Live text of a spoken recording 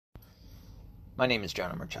My name is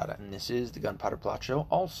John Machado, and this is the Gunpowder Plot Show,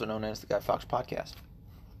 also known as the Guy Fawkes Podcast.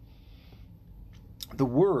 The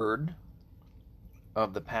word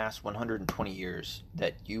of the past 120 years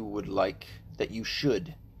that you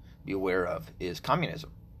should be aware of is communism.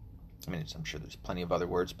 I mean, I'm sure there's plenty of other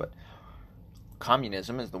words, but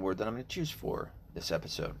communism is the word that I'm going to choose for this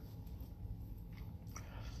episode.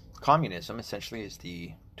 Communism essentially is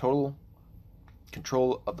the total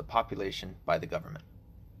control of the population by the government.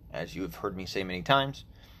 As you have heard me say many times,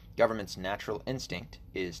 government's natural instinct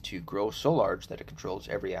is to grow so large that it controls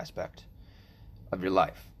every aspect of your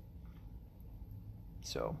life.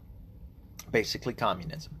 So, basically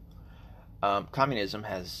communism. Communism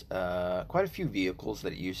has quite a few vehicles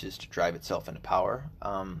that it uses to drive itself into power.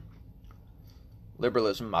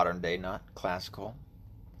 Liberalism, modern day, not classical,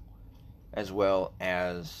 as well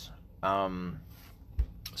as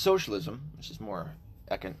socialism, which is more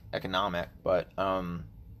economic, but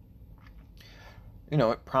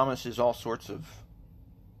it promises all sorts of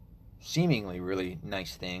seemingly really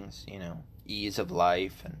nice things, ease of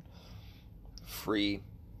life and free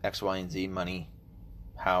X, Y, and Z money,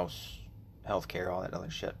 house, healthcare, all that other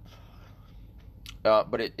shit.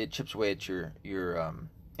 But it chips away at your and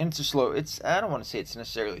it's a slow. I don't want to say it's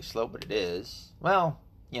necessarily slow, but it is. Well,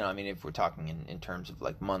 if we're talking in terms of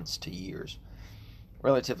like months to years,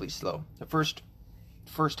 relatively slow. The first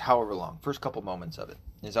however long, first couple moments of it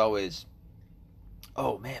is always,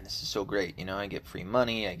 oh man, this is so great. I get free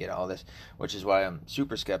money, I get all this, which is why I'm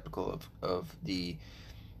super skeptical of the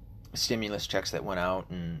stimulus checks that went out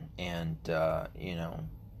and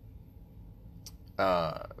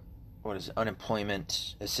what is it,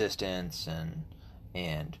 unemployment assistance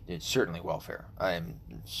and it's certainly welfare. I am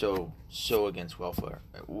so against welfare,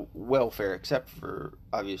 except for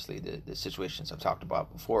obviously the situations I've talked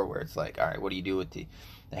about before, where it's like, all right, what do you do with the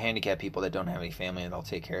handicapped people that don't have any family that'll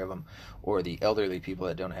take care of them, or the elderly people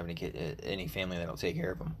that don't have any family that'll take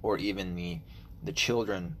care of them, or even the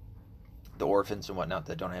children, the orphans and whatnot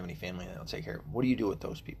that don't have any family that'll take care of them? What do you do with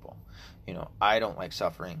those people? I don't like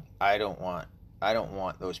suffering. I don't want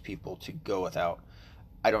those people to go without.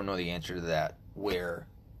 I don't know the answer to that, where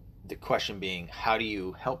the question being, how do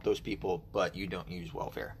you help those people but you don't use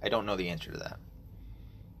welfare? I don't know the answer to that.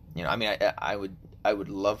 I would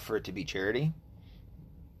love for it to be charity,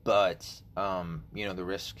 but the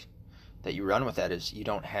risk that you run with that is you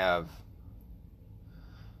don't have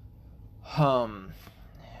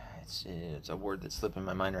it's a word that's slipping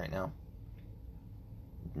my mind right now.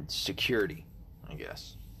 Security, I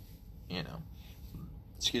guess.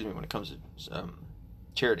 Excuse me, when it comes to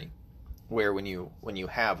charity, where when you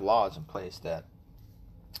have laws in place that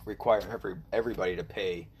require everybody to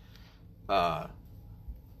pay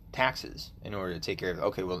taxes in order to take care of it.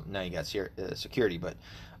 Okay, well, now you got security, but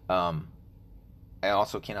I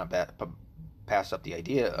also cannot pass up the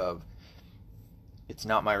idea of it's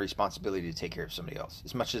not my responsibility to take care of somebody else.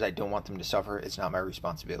 As much as I don't want them to suffer, it's not my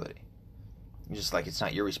responsibility. Just like it's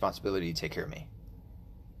not your responsibility to take care of me.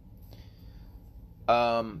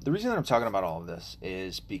 The reason that I'm talking about all of this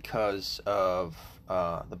is because of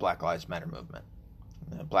the Black Lives Matter movement.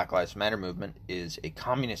 The Black Lives Matter movement is a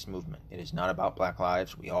communist movement. It is not about black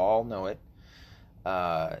lives. We all know it.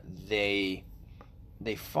 They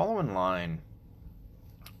follow in line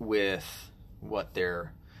with what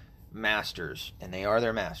their masters, and they are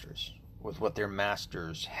their masters, with what their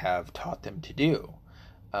masters have taught them to do.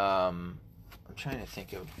 I'm trying to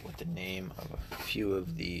think of what the name of a few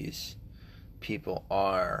of these people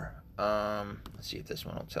are. Let's see if this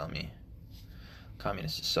one will tell me.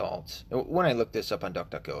 Communist assault. When I look this up on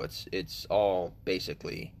DuckDuckGo, it's all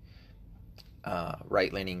basically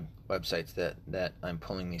right-leaning websites that I'm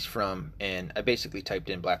pulling these from, and I basically typed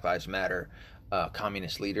in Black Lives Matter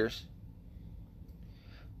communist leaders.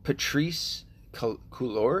 Patrisse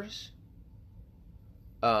Cullors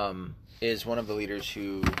is one of the leaders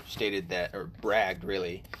who stated that, or bragged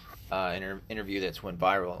really, in an interview that's went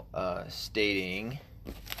viral, stating,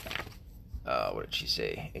 what did she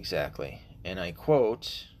say exactly? And I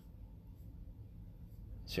quote,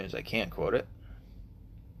 as soon as I can quote it.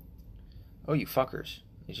 Oh, you fuckers.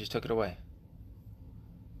 You just took it away.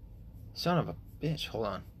 Son of a bitch. Hold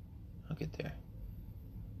on. I'll get there.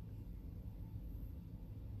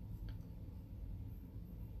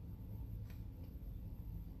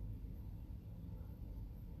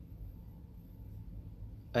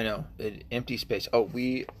 I know. Empty space. Oh,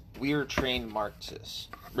 we are trained Marxists.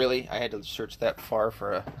 Really? I had to search that far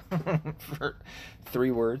for for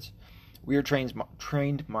 3 words. We are trained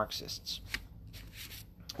Marxists.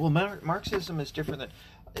 Well, Marxism is different than...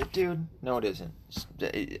 Dude, no it isn't.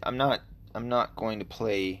 I'm not going to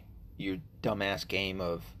play your dumbass game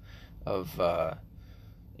of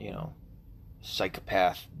you know,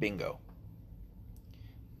 psychopath bingo.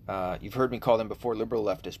 You've heard me call them before: liberal,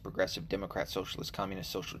 leftist, progressive, Democrat, socialist,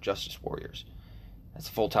 communist, social justice warriors. That's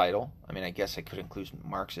the full title. I mean, I guess I could include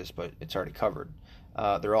Marxist, but it's already covered.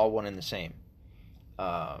 They're all one and the same.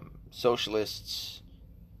 Socialists,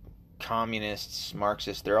 communists,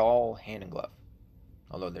 Marxists, they're all hand in glove.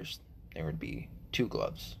 Although there would be two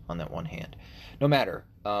gloves on that one hand. No matter,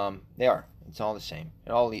 they are. It's all the same.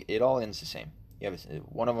 It all ends the same. You have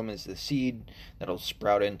one of them is the seed that'll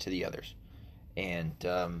sprout into the others, and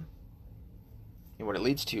what it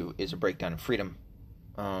leads to is a breakdown of freedom,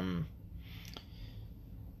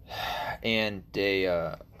 and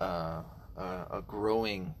a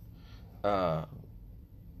growing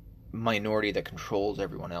minority that controls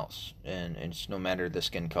everyone else. And it's no matter the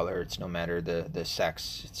skin color, it's no matter the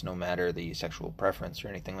sex, it's no matter the sexual preference or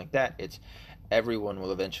anything like that. It's everyone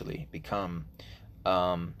will eventually become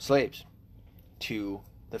slaves to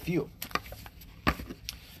the few.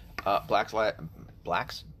 Black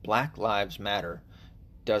Lives Matter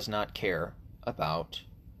does not care about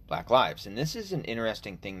black lives. And this is an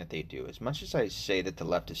interesting thing that they do. As much as I say that the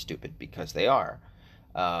left is stupid, because they are,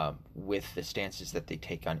 with the stances that they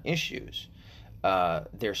take on issues,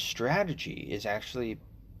 their strategy is actually,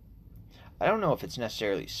 I don't know if it's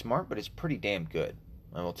necessarily smart, but it's pretty damn good.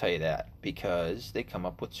 I will tell you that, because they come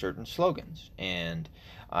up with certain slogans and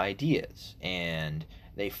ideas, and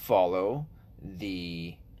they follow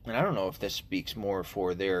and I don't know if this speaks more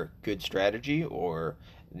for their good strategy or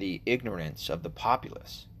the ignorance of the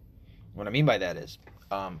populace. What I mean by that is,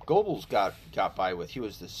 Goebbels got by with, he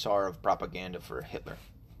was the czar of propaganda for Hitler,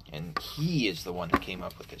 and he is the one that came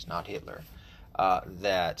up with this, not Hitler.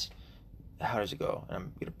 That, how does it go? And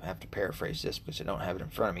I'm going to have to paraphrase this because I don't have it in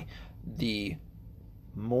front of me. The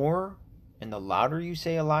more and the louder you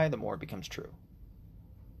say a lie, the more it becomes true.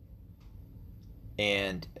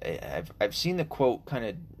 And I've seen the quote kind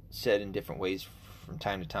of said in different ways from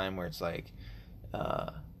time to time, where it's like,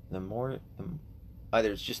 either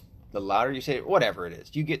it's just the louder you say it, whatever it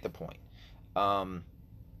is, you get the point.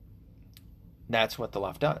 That's what the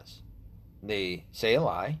left does. They say a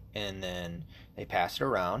lie, and then they pass it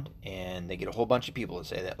around, and they get a whole bunch of people to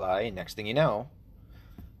say that lie, and next thing you know,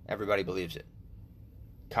 everybody believes it.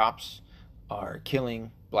 Cops are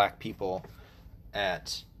killing black people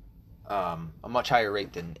at a much higher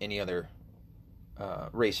rate than any other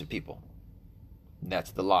race of people.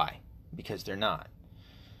 That's the lie, because they're not.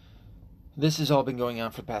 This has all been going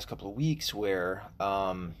on for the past couple of weeks, where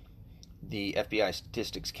the FBI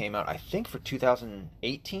statistics came out, I think for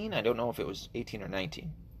 2018, I don't know if it was 18 or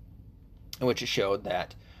 19, in which it showed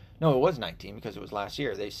that, no, it was 19, because it was last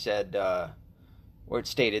year. They said, or it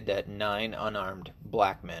stated that 9 unarmed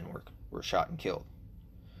black men were shot and killed,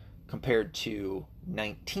 compared to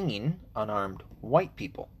 19 unarmed white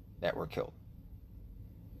people that were killed.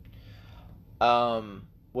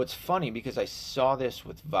 What's funny, because I saw this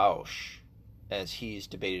with Vaush, as he's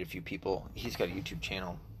debated a few people. He's got a YouTube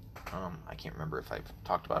channel. I can't remember if I've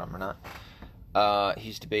talked about him or not.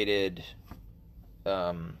 He's debated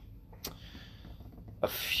a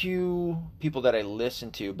few people that I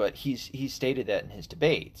listen to, but he's stated that in his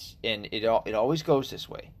debates, and it always goes this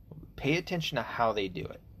way. Pay attention to how they do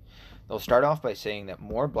it. They'll start off by saying that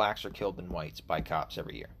more blacks are killed than whites by cops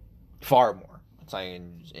every year. Far more. It's like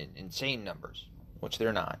insane numbers, which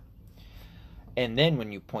they're not. And then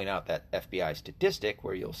when you point out that FBI statistic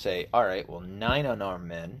where you'll say, all right, well, 9 unarmed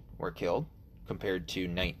men were killed compared to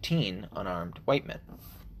 19 unarmed white men.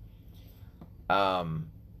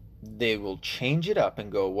 They will change it up and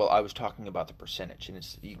go, well, I was talking about the percentage.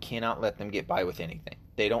 And you cannot let them get by with anything.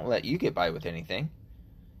 They don't let you get by with anything.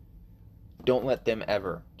 Don't let them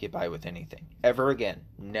ever get by with anything. Ever again.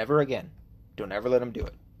 Never again. Don't ever let them do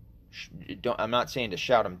it. I'm not saying to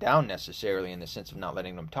shout them down necessarily in the sense of not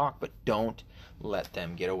letting them talk, but don't let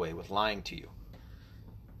them get away with lying to you.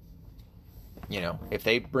 You know, if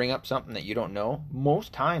they bring up something that you don't know,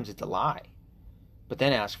 most times it's a lie. But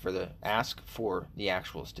then ask for the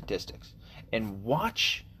actual statistics. And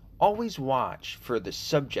always watch for the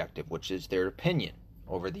subjective, which is their opinion,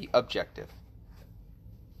 over the objective.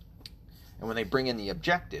 And when they bring in the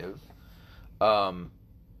objective,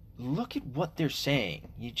 look at what they're saying.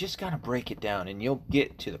 You just got to break it down, and you'll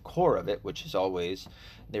get to the core of it, which is always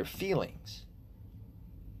their feelings.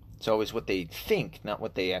 It's always what they think, not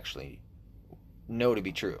what they actually know to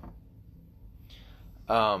be true.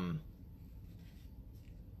 And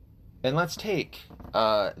let's take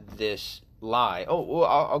this lie. Oh, well,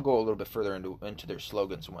 I'll go a little bit further into their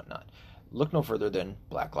slogans and whatnot. Look no further than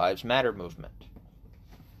Black Lives Matter movement.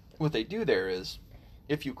 What they do there is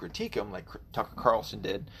if you critique them, like Tucker Carlson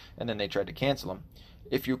did, and then they tried to cancel him,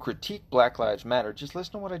 if you critique Black Lives Matter, just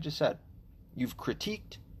listen to what I just said. You've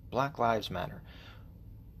critiqued Black Lives Matter.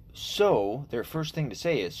 So their first thing to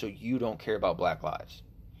say is, so you don't care about black lives.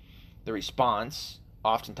 The response,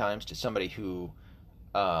 oftentimes, to somebody who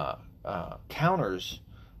counters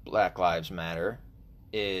Black Lives Matter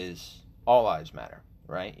is all lives matter,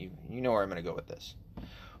 right? You know where I'm going to go with this.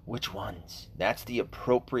 Which ones? That's the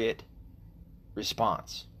appropriate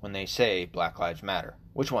response when they say Black Lives Matter.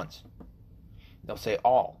 Which ones? They'll say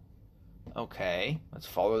all. Okay, let's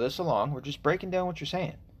follow this along. We're just breaking down what you're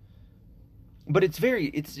saying. But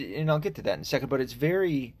and I'll get to that in a second, but it's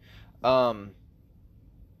very, what's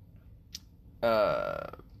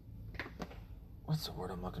the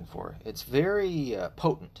word I'm looking for? It's very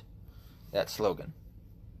potent, that slogan.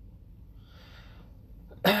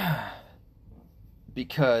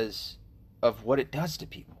 Because of what it does to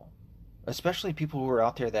people. Especially people who are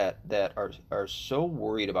out there that are so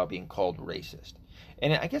worried about being called racist.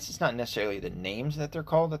 And I guess it's not necessarily the names that they're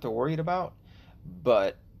called that they're worried about,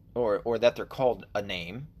 but or that they're called a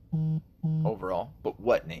name overall, but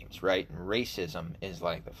what names, right? And racism is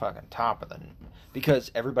like the fucking top of the,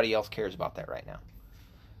 because everybody else cares about that right now.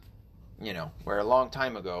 You know, where a long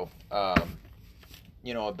time ago,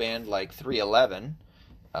 you know, a band like 311,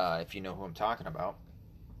 if you know who I'm talking about,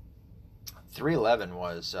 311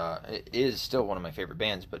 is still one of my favorite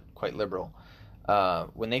bands, but quite liberal.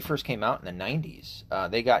 When they first came out in the 90s,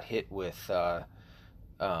 they got hit with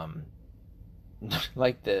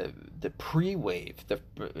like the pre-wave,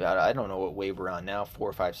 I don't know what wave we're on now,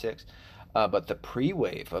 4, 5, 6, but the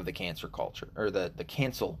pre-wave of the cancel culture, or the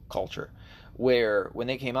cancel culture, where when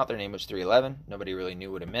they came out, their name was 311. Nobody really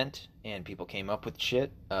knew what it meant, and people came up with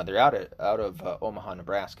shit. They're out of Omaha,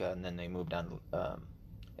 Nebraska, and then they moved on to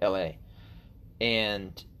L.A.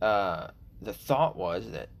 And the thought was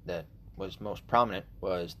that was most prominent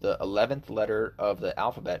was the 11th letter of the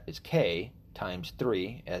alphabet is K times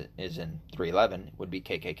 3, as in 311, would be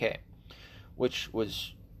KKK, which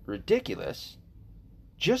was ridiculous,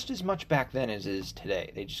 just as much back then as it is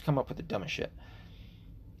today. They just come up with the dumbest shit.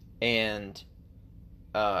 And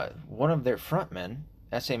one of their frontmen,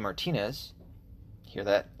 S.A. Martinez, hear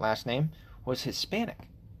that last name, was Hispanic.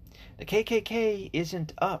 The KKK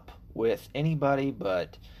isn't up with anybody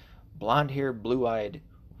but blonde-haired, blue-eyed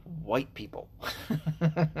white people.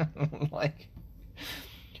 like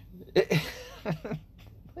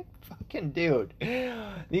fucking dude,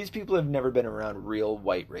 these people have never been around real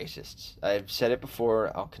white racists. I've said it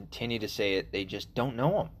before, I'll continue to say it. They just don't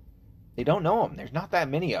know them. They don't know them. There's not that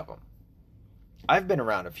many of them. I've been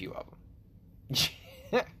around a few of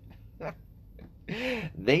them.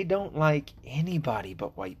 They don't like anybody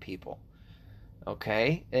but white people.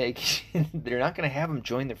 Okay? They're not going to have them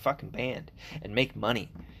join their fucking band and make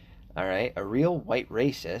money. Alright? A real white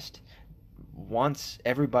racist wants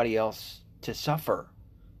everybody else to suffer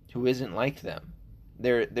who isn't like them.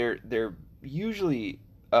 They're usually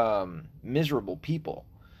miserable people,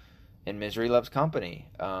 and misery loves company.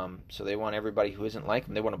 So they want everybody who isn't like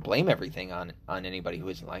them. They want to blame everything on anybody who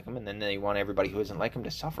isn't like them, and then they want everybody who isn't like them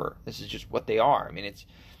to suffer. This is just what they are. I mean, it's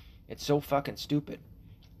so fucking stupid.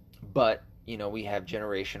 But you know, we have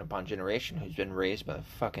generation upon generation who's been raised by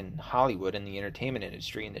fucking Hollywood and the entertainment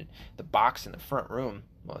industry, and the box in the front room.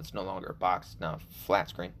 Well, it's no longer a box; it's now a flat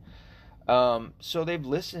screen. So they've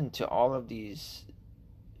listened to all of these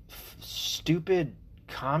stupid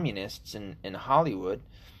communists in Hollywood,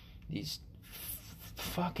 these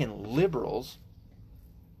fucking liberals,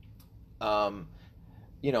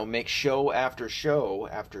 you know, make show after show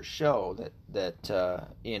after show that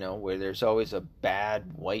you know, where there's always a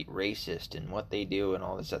bad white racist in what they do and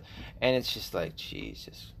all this stuff, and it's just like,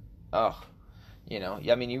 Jesus, oh. You know,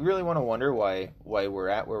 I mean, you really want to wonder why we're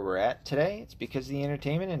at where we're at today? It's because of the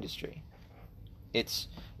entertainment industry. It's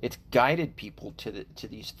guided people to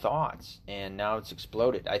these thoughts, and now it's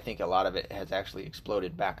exploded. I think a lot of it has actually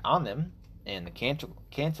exploded back on them, and the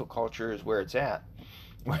cancel culture is where it's at.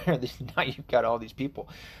 Where now you've got all these people.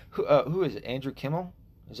 Who is it? Andrew Kimmel?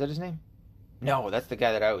 Is that his name? No, that's the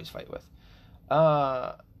guy that I always fight with.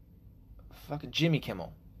 Fucking Jimmy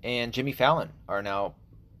Kimmel and Jimmy Fallon are now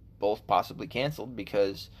both possibly canceled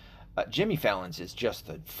because Jimmy Fallon's is just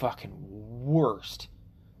the fucking worst.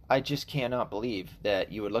 I just cannot believe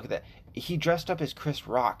that you would look at that. He dressed up as Chris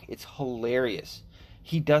Rock. It's hilarious.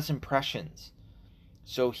 He does impressions.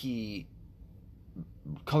 So he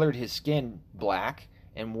colored his skin black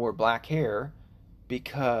and wore black hair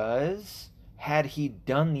because had he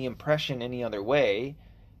done the impression any other way,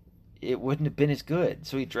 it wouldn't have been as good.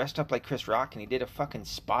 So he dressed up like Chris Rock and he did a fucking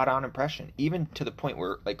spot on impression, even to the point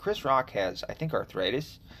where like Chris Rock has, I think,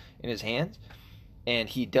 arthritis in his hands, and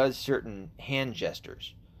he does certain hand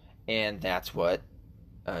gestures, and that's what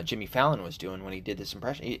Jimmy Fallon was doing when he did this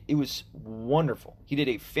impression. It was wonderful. He did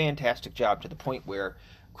a fantastic job to the point where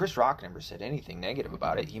Chris Rock never said anything negative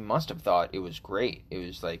about it. He must have thought it was great. It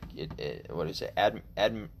was like, what is it,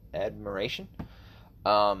 admiration?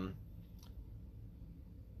 Um,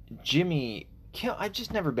 Jimmy Kimmel, I've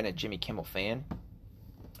just never been a Jimmy Kimmel fan,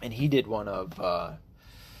 and he did one of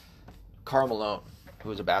Karl Malone, who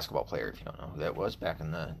was a basketball player, if you don't know who that was, back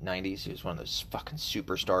in the 90s. He was one of those fucking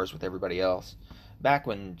superstars with everybody else. Back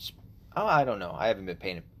when, oh, I don't know, I haven't been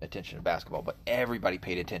paying attention to basketball, but everybody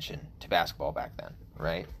paid attention to basketball back then,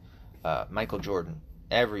 right? Michael Jordan,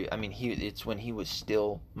 it's when he was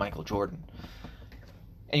still Michael Jordan.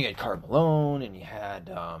 And you had Karl Malone, and you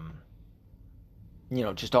had,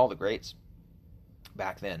 just all the greats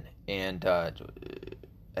back then. And I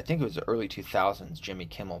think it was the early 2000s, Jimmy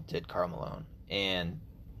Kimmel did Karl Malone, and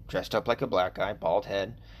dressed up like a black guy, bald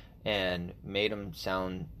head, and made him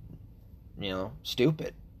sound,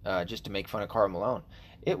 stupid, just to make fun of Karl Malone.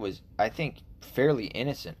 It was, I think, fairly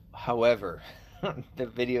innocent. However, the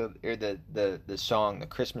video, or the song, the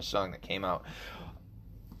Christmas song that came out,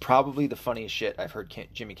 probably the funniest shit I've heard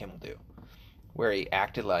Jimmy Kimmel do, where he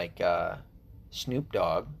acted like Snoop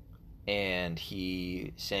Dogg, and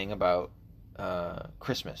he sang about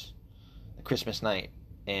Christmas, the Christmas night,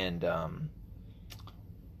 and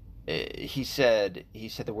he said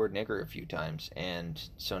the word nigger a few times, and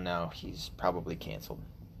so now he's probably canceled.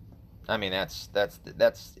 I mean, that's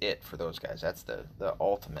it for those guys. That's the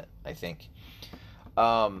ultimate, I think.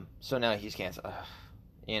 So now he's canceled.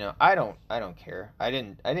 I don't care. I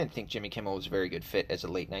didn't think Jimmy Kimmel was a very good fit as a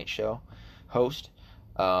late night show host.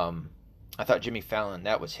 I thought Jimmy Fallon,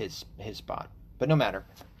 that was his spot. But no matter.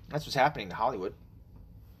 That's what's happening to Hollywood.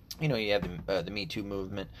 You have the Me Too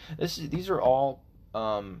movement. These are all.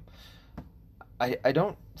 I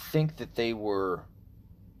don't think that they were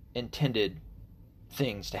intended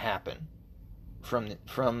things to happen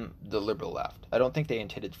from the liberal left. I don't think they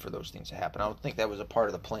intended for those things to happen. I don't think that was a part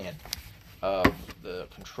of the plan of the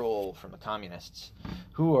control from the communists,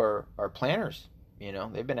 who are planners.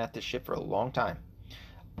 They've been at this shit for a long time.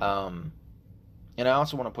 And I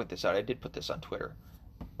also want to point this out. I did put this on Twitter,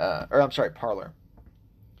 Parler,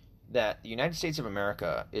 that the United States of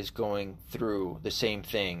America is going through the same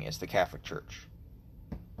thing as the Catholic Church.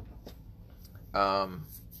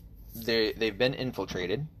 They've been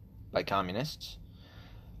infiltrated by communists,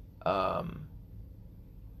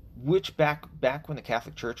 which back when the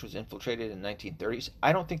Catholic Church was infiltrated in the 1930s,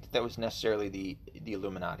 I don't think that was necessarily the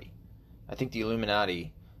Illuminati. I think the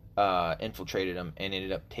Illuminati infiltrated them and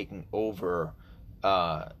ended up taking over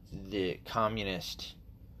the communist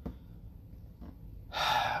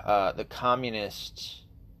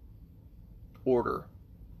order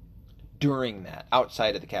during that,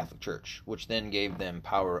 outside of the Catholic Church, which then gave them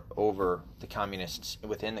power over the communists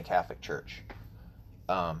within the Catholic Church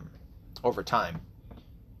over time.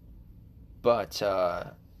 But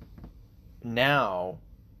now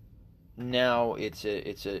they're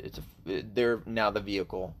now the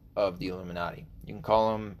vehicle of the Illuminati. You can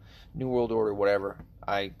call them New World Order, whatever.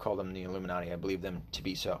 I call them the Illuminati. I believe them to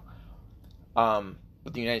be so.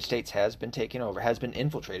 But the United States has been taken over, has been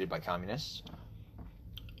infiltrated by communists.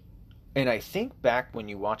 And I think back when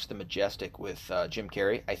you watched The Majestic with Jim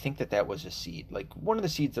Carrey, I think that was a seed. Like one of the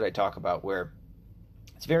seeds that I talk about, where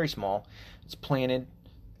it's very small. It's planted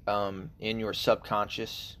in your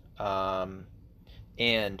subconscious, and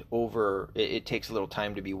it takes a little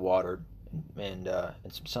time to be watered and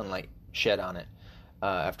some sunlight shed on it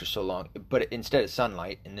after so long. But instead of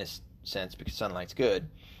sunlight, in this sense, because sunlight's good,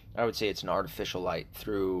 I would say it's an artificial light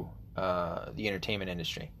through the entertainment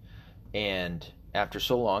industry. And after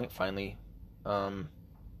so long, it finally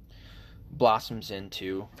blossoms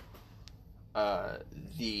into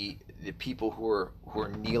the people who are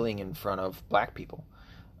kneeling in front of black people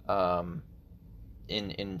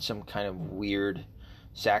in some kind of weird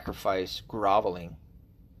sacrifice, groveling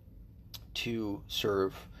to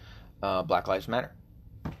serve Black Lives Matter,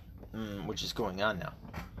 which is going on now.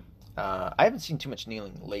 I haven't seen too much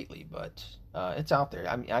kneeling lately, but it's out there.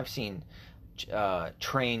 I mean, I've seen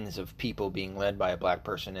trains of people being led by a black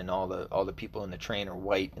person, and all the people in the train are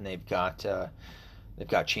white, and they've got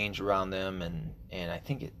change around them, and I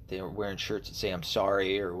think they're wearing shirts that say "I'm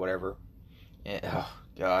sorry" or whatever. And, oh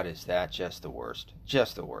God, is that just the worst?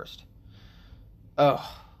 Just the worst.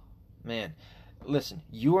 Oh man, listen,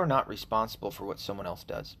 you are not responsible for what someone else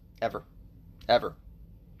does, ever, ever.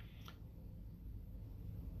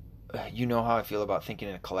 you know how I feel about thinking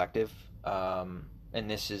in a collective, and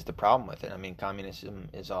this is the problem with it. I mean, communism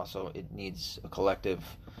is also, it needs a collective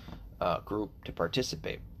group to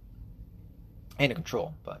participate and to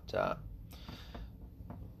control. But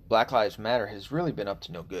Black Lives Matter has really been up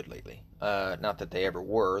to no good lately. Not that they ever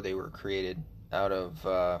were. They were created out of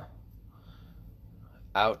a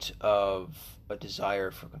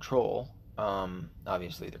desire for control.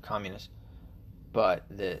 Obviously, they're communists, but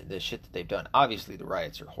the shit that they've done. Obviously, the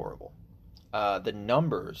riots are horrible. The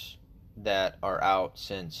numbers that are out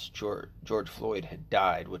since George Floyd had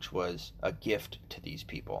died, which was a gift to these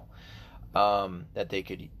people, that they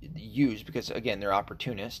could use, because again, they're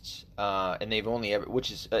opportunists, and they've only ever,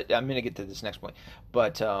 which is, I'm going to get to this next point,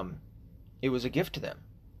 but it was a gift to them.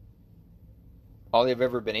 All they've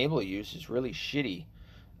ever been able to use is really shitty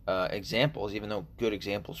examples, even though good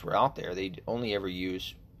examples were out there. They'd only ever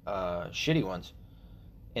use shitty ones,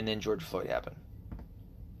 and then George Floyd happened.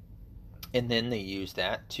 And then they used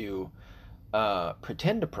that to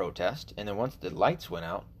pretend to protest, and then once the lights went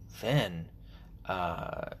out, then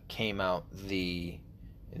came out the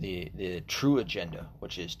true agenda,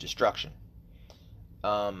 which is destruction.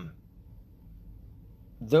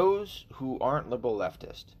 Those who aren't liberal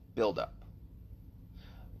leftist build up.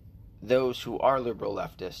 Those who are liberal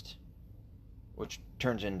leftist, which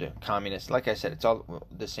turns into communist, like I said, it's all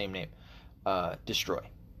the same name, destroy.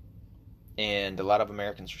 And a lot of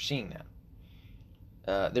Americans are seeing that.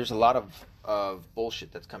 There's a lot of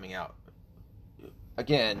bullshit that's coming out.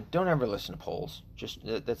 Again, don't ever listen to polls. Just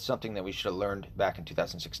that's something that we should have learned back in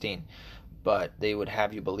 2016. But they would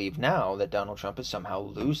have you believe now that Donald Trump is somehow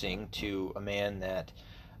losing to a man that,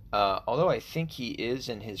 although I think he is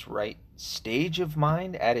in his right stage of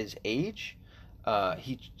mind at his age,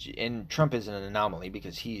 and Trump is an anomaly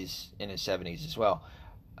because he's in his 70s as well.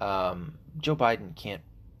 Joe Biden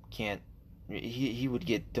can't. He would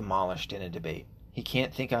get demolished in a debate. He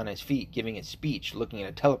can't think on his feet, giving a speech, looking at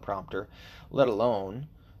a teleprompter, let alone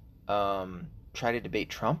try to debate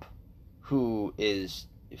Trump, who is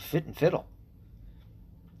fit and fiddle.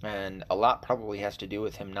 And a lot probably has to do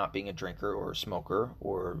with him not being a drinker or a smoker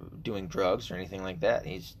or doing drugs or anything like that.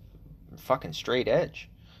 He's fucking straight edge,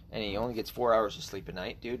 and he only gets 4 hours of sleep a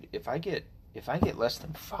night, dude. If I get less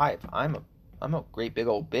than 5, I'm a great big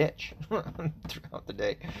old bitch throughout the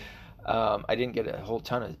day. I didn't get a whole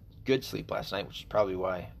ton of good sleep last night, which is probably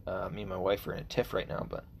why me and my wife are in a tiff right now.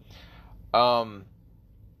 But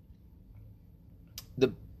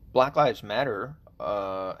the Black Lives Matter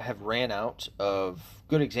have ran out of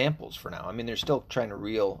good examples for now. I mean, they're still trying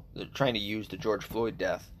to use the George Floyd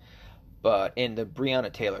death, but in the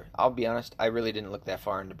Breonna Taylor, I'll be honest, I really didn't look that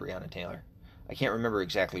far into Breonna Taylor. I can't remember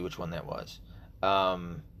exactly which one that was.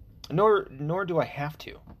 Nor do I have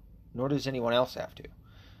to. Nor does anyone else have to.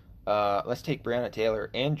 Let's take Breonna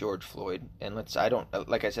Taylor and George Floyd, and like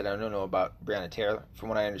I said, I don't know about Breonna Taylor. From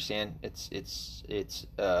what I understand, it's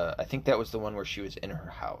I think that was the one where she was in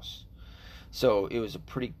her house. So it was a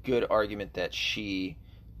pretty good argument that she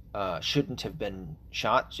shouldn't have been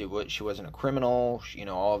shot. She wasn't a criminal,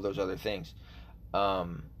 all of those other things.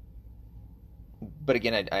 But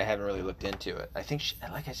again, I haven't really looked into it. I think,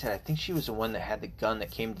 like I said, I think she was the one that had the gun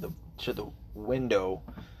that came to the window,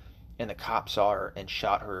 and the cop saw her and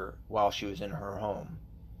shot her while she was in her home,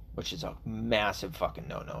 which is a massive fucking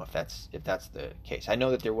no-no if that's the case. I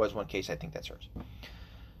know that there was one case, I think that's hers.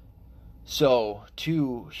 So,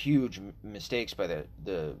 two huge mistakes by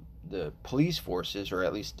the police forces, or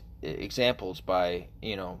at least examples by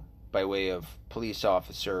way of police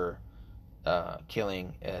officer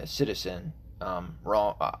killing a citizen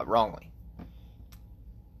wrongly.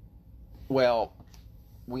 Well,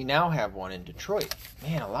 we now have one in Detroit.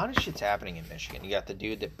 Man, a lot of shit's happening in Michigan. You got the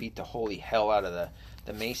dude that beat the holy hell out of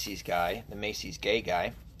the Macy's guy, the Macy's gay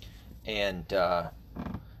guy, and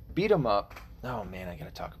beat him up. Oh man, I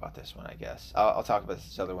gotta talk about this one, I guess. I'll talk about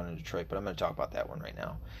this other one in Detroit, but I'm gonna talk about that one right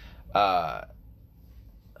now.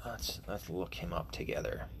 Let's look him up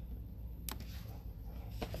together.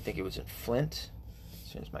 I think it was in Flint.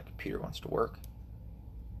 As soon as my computer wants to work.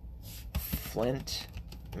 Flint,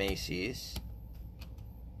 Macy's.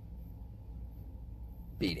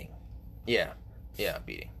 Beating. Yeah,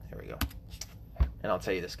 beating. There we go. And I'll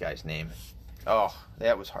tell you this guy's name. Oh,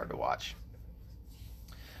 that was hard to watch.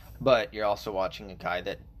 But you're also watching a guy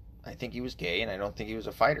that I think he was gay, and I don't think he was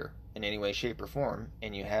a fighter in any way, shape, or form.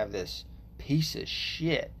 And you have this piece of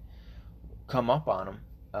shit come up on him.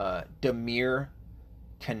 Demir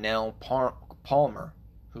Cannell Palmer,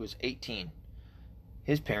 who is 18.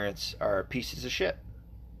 His parents are pieces of shit.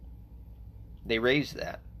 They raised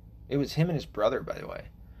that. It was him and his brother, by the way.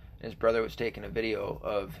 His brother was taking a video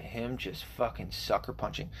of him just fucking sucker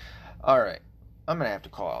punching. All right, I'm gonna have to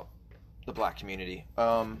call out the black community.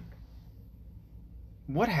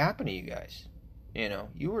 What happened to you guys? You know,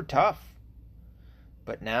 you were tough,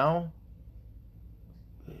 but now,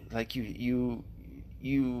 like you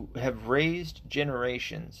have raised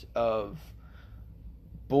generations of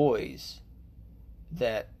boys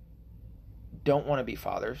that don't want to be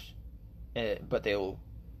fathers, but they'll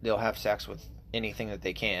have sex with anything that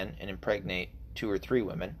they can and impregnate 2 or 3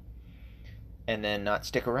 women, and then not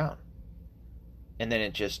stick around. And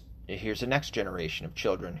then here's the next generation of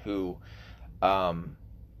children who are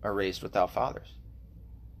raised without fathers.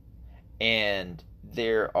 And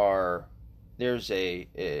I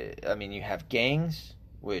mean, you have gangs,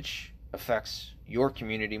 which affects your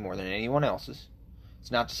community more than anyone else's.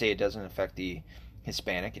 It's not to say it doesn't affect the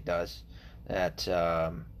Hispanic, it does. That,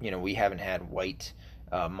 we haven't had white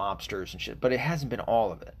mobsters and shit, but it hasn't been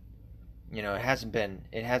all of it. You know, it hasn't been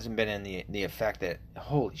in the effect that,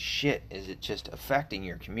 holy shit, is it just affecting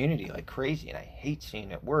your community like crazy? And I hate saying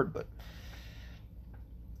that word,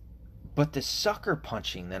 but the sucker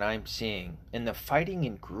punching that I'm seeing and the fighting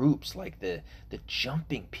in groups, like the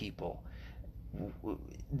jumping people,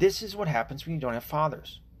 this is what happens when you don't have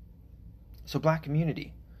fathers. So black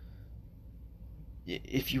community,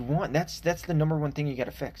 if you want, that's the number one thing you got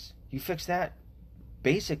to fix. You fix that,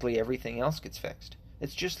 basically everything else gets fixed.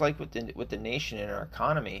 It's just like with the nation and our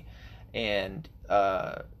economy and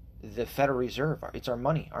the Federal Reserve. It's our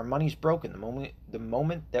money. Our money's broken. The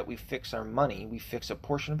moment that we fix our money, we fix a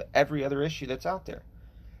portion of every other issue that's out there.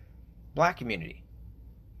 Black community.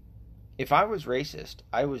 If I was racist,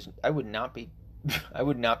 I would not be I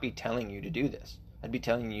would not be telling you to do this. I'd be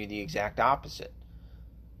telling you the exact opposite.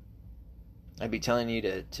 I'd be telling you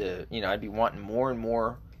to I'd be wanting more and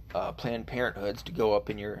more Planned Parenthoods to go up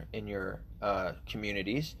in your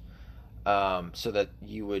communities, so that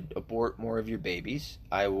you would abort more of your babies.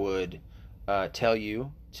 I would tell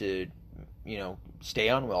you to, stay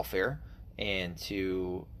on welfare and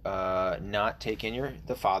to not take in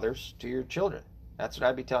the fathers to your children. That's what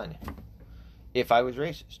I'd be telling you if I was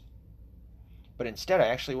racist. But instead, I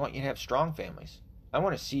actually want you to have strong families. I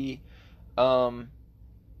want to see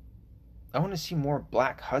more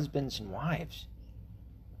black husbands and wives.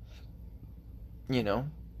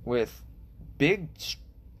 With big,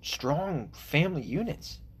 strong family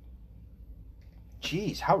units.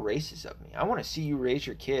 Jeez, how racist of me. I want to see you raise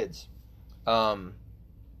your kids so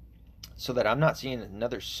that I'm not seeing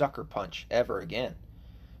another sucker punch ever again.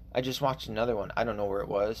 I just watched another one. I don't know where it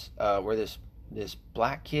was, where this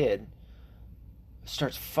black kid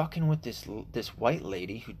starts fucking with this white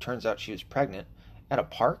lady who turns out she was pregnant at a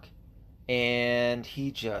park, and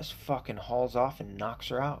he just fucking hauls off and knocks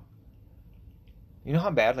her out. You know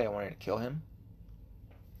how badly I wanted to kill him?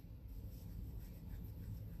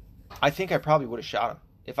 I think I probably would have shot him.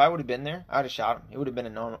 If I would have been there, I would have shot him. It would have been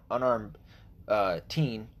an unarmed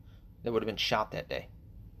teen that would have been shot that day.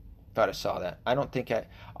 If I'd have saw that.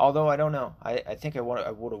 Although I don't know. I think I would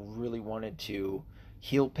have really wanted to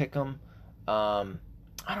heel pick him. I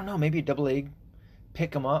don't know, maybe a double leg.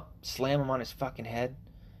 Pick him up, slam him on his fucking head,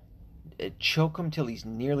 choke him till he's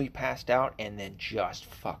nearly passed out, and then just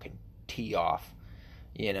fucking tee off.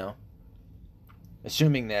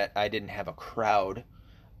 Assuming that I didn't have a crowd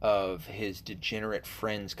of his degenerate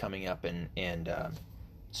friends coming up and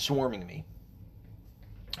swarming me,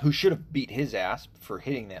 who should have beat his ass for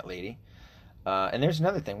hitting that lady. And there's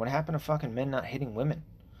another thing. What happened to fucking men not hitting women?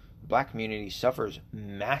 The black community suffers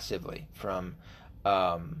massively from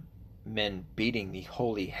men beating the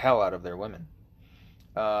holy hell out of their women.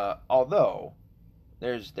 Although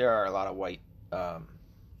there are a lot of white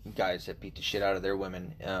guys that beat the shit out of their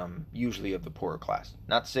women, usually of the poorer class.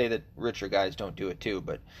 Not to say that richer guys don't do it too,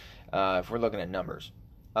 but if we're looking at numbers.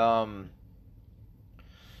 And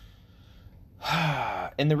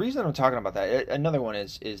the reason I'm talking about that, another one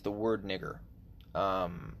is the word nigger.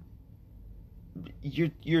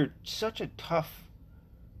 You're such a tough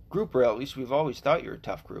group, or at least we've always thought you're a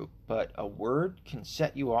tough group, but a word can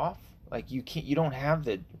set you off. Like you don't have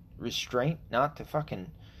the restraint not to fucking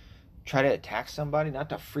try to attack somebody, not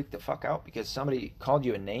to freak the fuck out because somebody called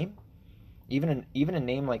you a name, even a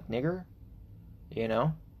name like nigger.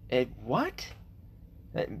 What?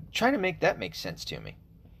 Try to make that make sense to me.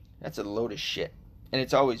 That's a load of shit, and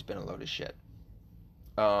it's always been a load of shit.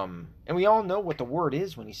 And we all know what the word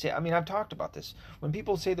is when you say. I mean, I've talked about this. When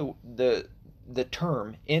people say the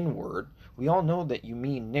term N-word, we all know that you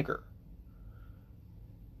mean nigger.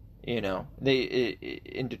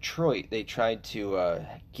 In Detroit, they tried to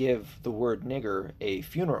give the word nigger a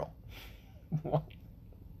funeral. What?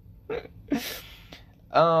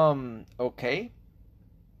 Okay.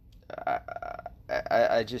 I,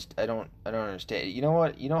 I don't understand. You know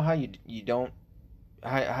what? You know how you don't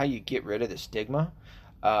how you get rid of the stigma?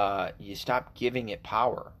 You stop giving it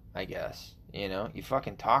power, I guess. You know, you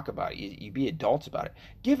fucking talk about it. You be adults about it.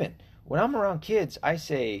 Given when I'm around kids, I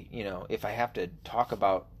say, you know, if I have to talk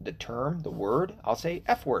about the term, the word, I'll say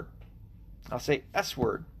F word. I'll say S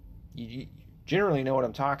word. You generally know what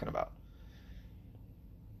I'm talking about.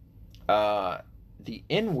 Uh, the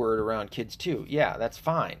N word around kids too. Yeah, that's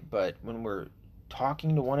fine. But when we're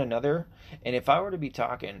talking to one another, and if I were to be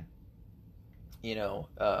talking, you know,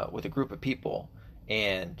 with a group of people,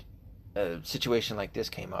 and a situation like this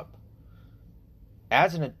came up,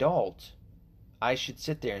 as an adult, I should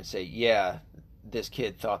sit there and say, yeah, this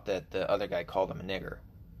kid thought that the other guy called him a nigger.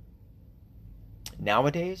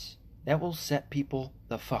 Nowadays, that will set people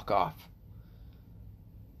the fuck off.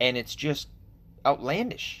 And it's just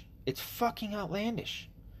outlandish. It's fucking outlandish.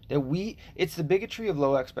 It's the bigotry of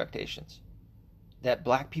low expectations. That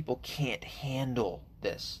black people can't handle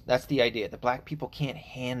this. That's the idea. That black people can't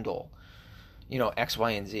handle, you know, X,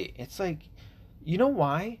 Y, and Z. It's like, you know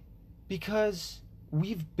why? Because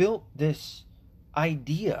we've built this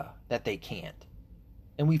idea that they can't.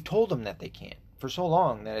 And we've told them that they can't for so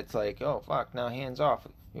long that it's like, oh, fuck, now hands off.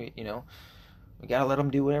 You know, we gotta let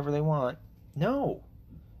them do whatever they want. No.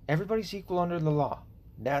 Everybody's equal under the law.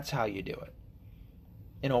 That's how you do it.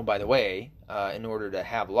 And oh, by the way, in order to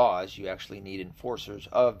have laws, you actually need enforcers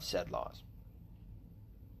of said laws.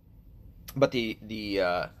 But the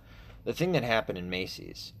thing that happened in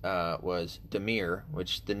Macy's was Demir,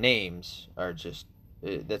 which the names are just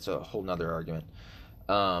that's a whole nother argument.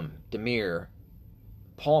 Demir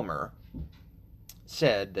Palmer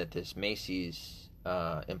said that this Macy's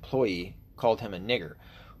employee called him a nigger.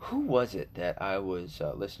 Who was it that I was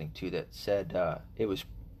listening to that said it was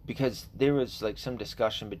because there was like some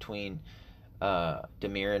discussion between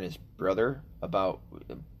Demir and his brother about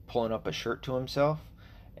pulling up a shirt to himself,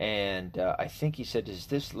 and I think he said, "Does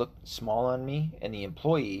this look small on me?" And the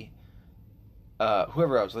employee,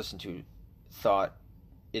 whoever I was listening to, thought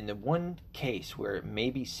in the one case where it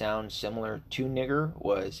maybe sounds similar to nigger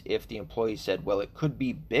was if the employee said, "Well, it could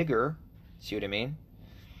be bigger." See what I mean?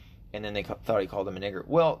 And then they thought he called him a nigger.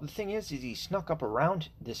 Well, the thing is he snuck up around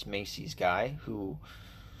this Macy's guy who,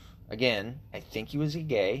 again, I think he was a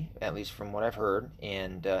gay, at least from what I've heard,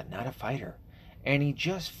 and not a fighter. And he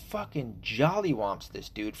just fucking jollywomps this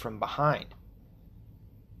dude from behind.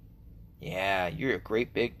 Yeah, you're a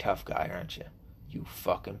great big tough guy, aren't you? You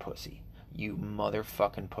fucking pussy. You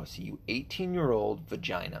motherfucking pussy. You 18-year-old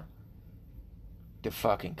vagina. To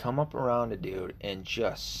fucking come up around a dude and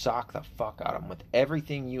just sock the fuck out of him with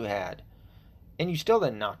everything you had. And you still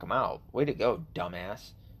didn't knock him out. Way to go,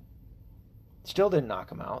 dumbass. Still didn't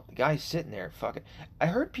knock him out. The guy's sitting there fucking... I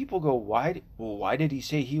heard people go, why did he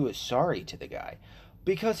say he was sorry to the guy?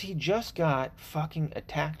 Because he just got fucking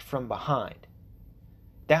attacked from behind.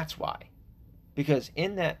 That's why. Because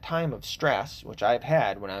in that time of stress, which I've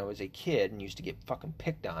had when I was a kid and used to get fucking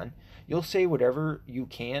picked on, you'll say whatever you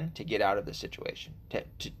can to get out of the situation.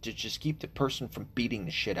 To just keep the person from beating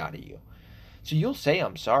the shit out of you. So you'll say,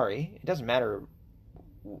 I'm sorry. It doesn't matter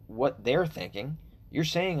what they're thinking. You're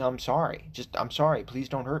saying, I'm sorry. Just, I'm sorry. Please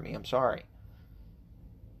don't hurt me. I'm sorry.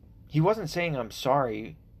 He wasn't saying, I'm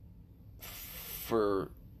sorry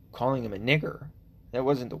for calling him a nigger. That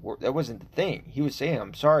wasn't the thing. He was saying,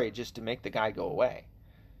 I'm sorry, just to make the guy go away.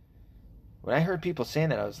 When I heard people saying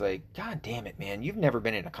that, I was like, God damn it, man. You've never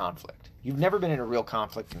been in a conflict. You've never been in a real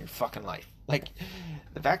conflict in your fucking life. Like,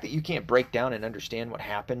 the fact that you can't break down and understand what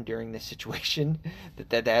happened during this situation,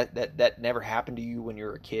 that never happened to you when you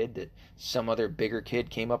were a kid, that some other bigger kid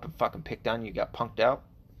came up and fucking picked on you, got punked out.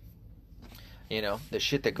 You know, the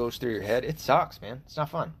shit that goes through your head, it sucks, man. It's not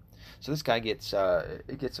fun. So this guy gets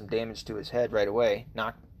some damage to his head right away,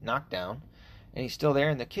 knocked down, and he's still there,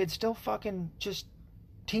 and the kid's still fucking just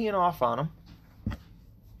teeing off on him,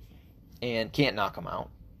 and can't knock him out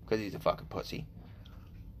because he's a fucking pussy.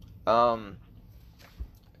 All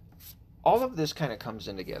of this kind of comes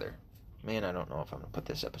in together. Man, I don't know if I'm gonna put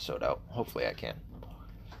this episode out. Hopefully, I can.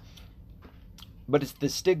 But it's the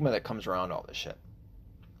stigma that comes around all this shit.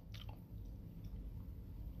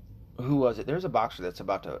 Who was it? There's a boxer that's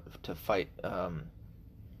about to fight.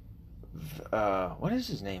 What is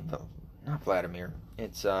his name? Not Vladimir.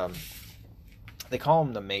 It's they call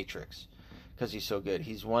him the Matrix because he's so good.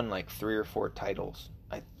 He's won like 3 or 4 titles.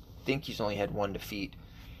 I think he's only had one defeat.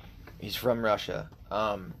 He's from Russia.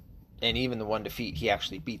 And even the one defeat, he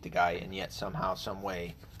actually beat the guy, and yet somehow, some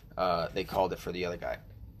way, they called it for the other guy.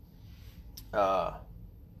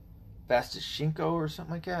 Vastashenko or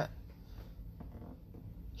something like that.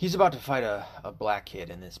 He's about to fight a black kid,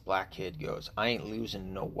 and this black kid goes, "I ain't losing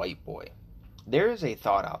to no white boy." There is a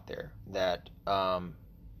thought out there that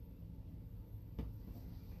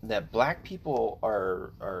that black people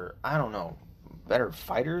are I don't know, better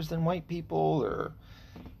fighters than white people or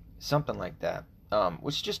something like that,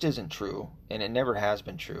 which just isn't true, and it never has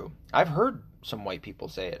been true. I've heard some white people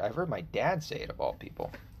say it. I've heard my dad say it, of all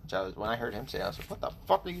people. When I heard him say it, I was like, "What the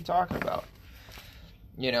fuck are you talking about?"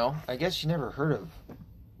 I guess you never heard of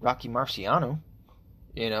Rocky Marciano.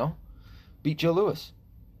 Beat Joe Louis.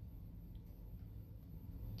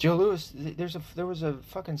 Joe Louis, there was a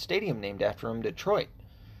fucking stadium named after him, Detroit.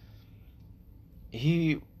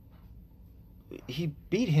 He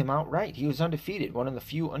beat him outright. He was undefeated, one of the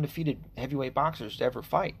few undefeated heavyweight boxers to ever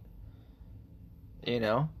fight. Look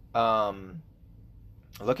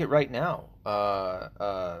at right now.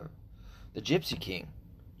 The Gypsy King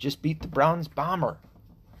just beat the Bronze Bomber,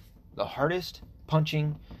 the hardest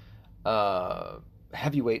punching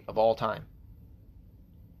heavyweight of all time,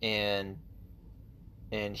 and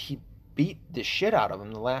he beat the shit out of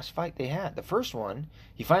him the last fight they had. The first one,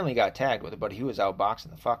 he finally got tagged with it, but he was outboxing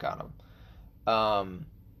the fuck out of him.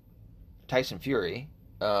 Tyson Fury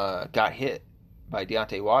got hit by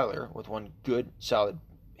Deontay Wilder with one good solid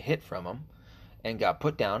hit from him and got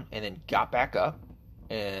put down and then got back up,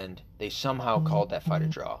 and they somehow called that fight a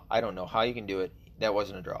draw. I don't know how you can do it. That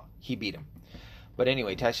wasn't a draw. He beat him. But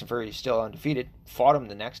anyway, Tyson Fury is still undefeated. Fought him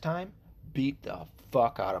the next time, beat the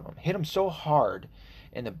fuck out of him. Hit him so hard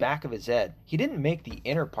in the back of his head, he didn't make the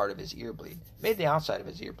inner part of his ear bleed. Made the outside of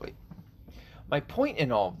his ear bleed. My point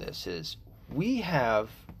in all of this is we have,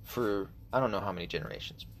 for I don't know how many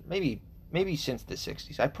generations, maybe since the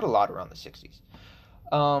 60s. I put a lot around the 60s.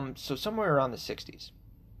 So somewhere around the 60s,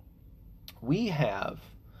 we have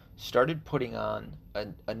started putting on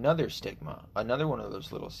another stigma, another one of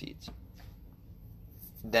those little seeds,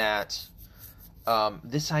 that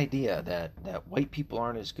this idea that white people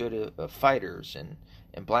aren't as good fighters and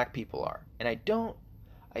black people are. And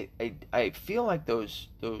I feel like those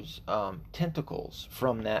tentacles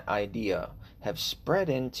from that idea have spread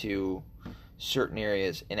into certain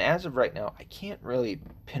areas, and as of right now, I can't really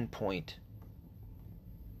pinpoint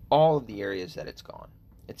all of the areas that it's gone.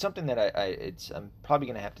 It's something that I'm probably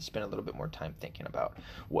going to have to spend a little bit more time thinking about,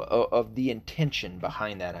 of the intention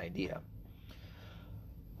behind that idea.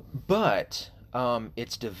 But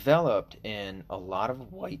it's developed in a lot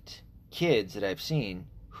of white kids that I've seen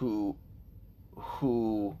who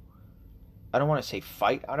I don't want to say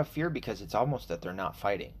fight out of fear, because it's almost that they're not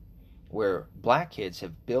fighting, where black kids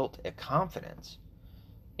have built a confidence.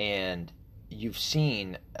 And you've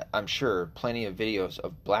seen, I'm sure, plenty of videos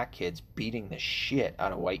of black kids beating the shit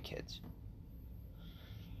out of white kids.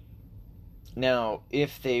 Now,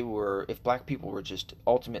 if black people were just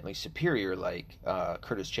ultimately superior, like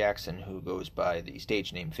Curtis Jackson, who goes by the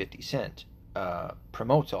stage name 50 Cent,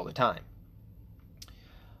 promotes all the time.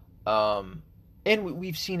 And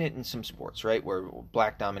we've seen it in some sports, right, where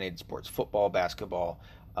black-dominated sports, football, basketball,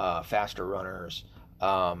 faster runners,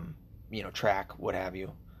 track, what have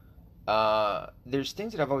you. There's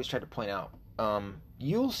things that I've always tried to point out.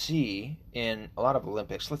 You'll see in a lot of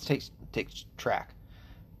Olympics, let's take track.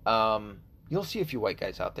 You'll see a few white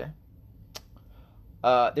guys out there.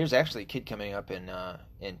 There's actually a kid coming up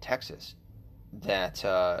in Texas that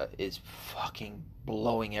is fucking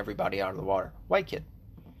blowing everybody out of the water. White kid.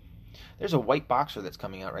 There's a white boxer that's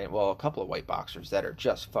coming out, right? Well, a couple of white boxers that are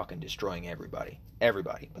just fucking destroying everybody.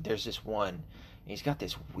 But there's this one, and he's got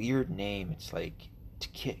this weird name. It's like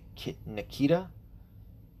Nikita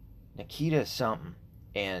something,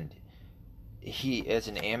 and he, as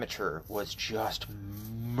an amateur, was just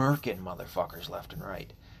murking motherfuckers left and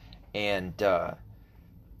right. And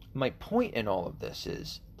my point in all of this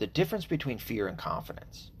is the difference between fear and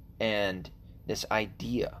confidence, and this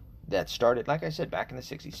idea that started, like I said, back in the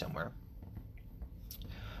 60s somewhere,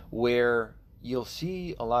 where you'll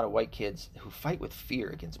see a lot of white kids who fight with fear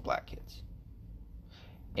against black kids,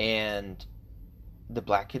 and the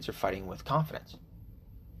black kids are fighting with confidence.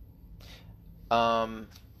 And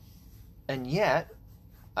yet,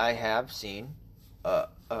 I have seen a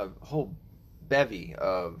whole bevy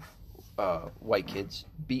of white kids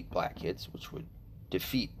beat black kids, which would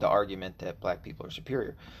defeat the argument that black people are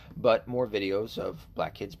superior. But more videos of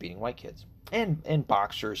black kids beating white kids, and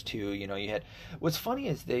boxers too. You had. What's funny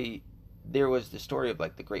is there was the story of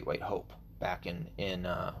like the Great White Hope back in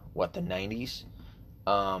the 90s.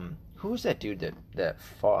 Who was that dude that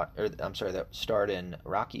fought, or I'm sorry, that starred in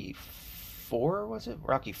Rocky 4, was it?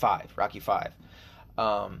 Rocky 5.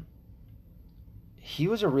 he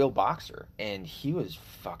was a real boxer, and he was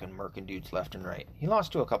fucking murking dudes left and right. He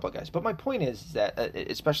lost to a couple of guys, but my point is that,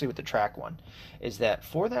 especially with the track one, is that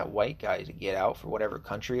for that white guy to get out for whatever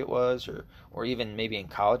country it was, or even maybe in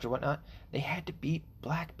college or whatnot, they had to beat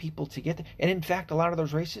black people to get there. And in fact, a lot of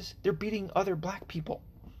those races, they're beating other black people.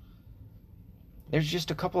 There's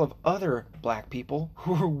just a couple of other black people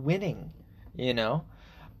who are winning, you know?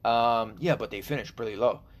 Yeah, but they finished pretty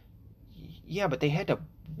low. Yeah, but they had to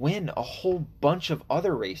win a whole bunch of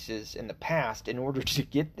other races in the past in order to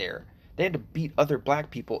get there. They had to beat other black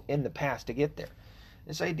people in the past to get there.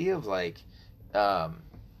 This idea of like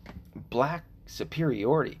black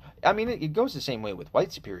superiority. I mean, it goes the same way with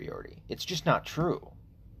white superiority. It's just not true,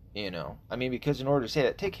 you know? I mean, because in order to say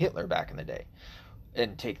that, take Hitler back in the day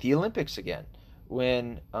and take the Olympics again.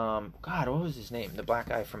 When, God, what was his name? The black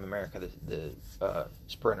guy from America, the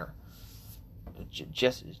sprinter.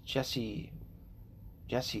 Jesse,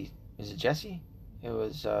 is it Jesse? It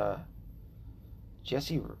was,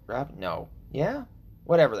 Jesse no. Yeah?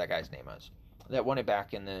 Whatever that guy's name was. That won it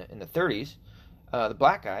back in the 30s. The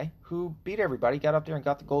black guy who beat everybody, got up there and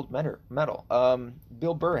got the gold medal.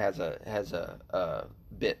 Bill Burr has a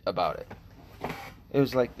bit about it. It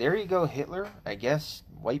was like, there you go, Hitler. I guess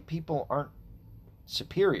white people aren't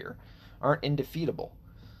superior, aren't indefeatable,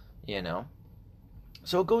 you know?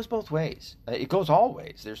 So it goes both ways. It goes all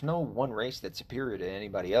ways. There's no one race that's superior to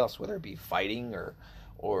anybody else, whether it be fighting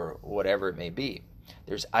or whatever it may be.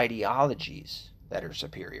 There's ideologies that are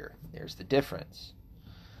superior. There's the difference.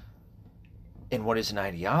 And what is an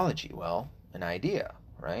ideology? Well, an idea,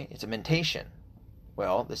 right? It's a mentation.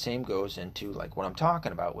 Well, the same goes into like what I'm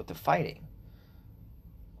talking about with the fighting.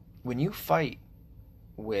 When you fight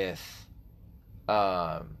with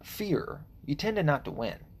fear, you tend to not to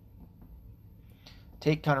win.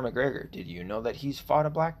 Take Conor McGregor. Did you know that he's fought a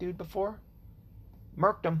black dude before?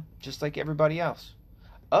 Murked him, just like everybody else.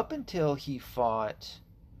 Up until he fought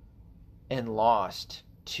and lost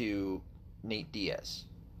to Nate Diaz.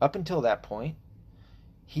 Up until that point,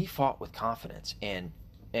 he fought with confidence and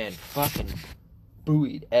fucking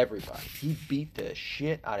buoyed everybody. He beat the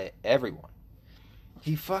shit out of everyone.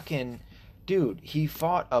 He fucking... Dude, he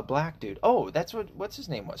fought a black dude. Oh, what's his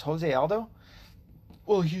name was? Jose Aldo?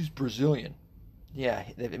 Well, he's Brazilian. Yeah,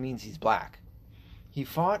 it means he's black. He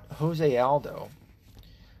fought Jose Aldo,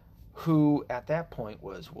 who at that point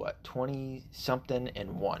was, 20-something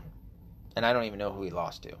and 1. And I don't even know who he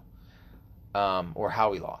lost to. Or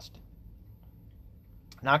how he lost.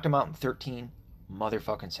 Knocked him out in 13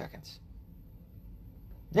 motherfucking seconds.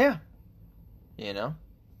 Yeah. You know?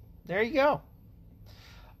 There you go.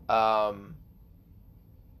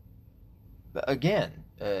 Again,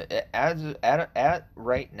 at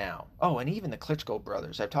right now. Oh, and even the Klitschko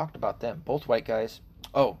brothers. I've talked about them. Both white guys.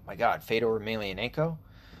 Oh, my God. Fedor Emelianenko.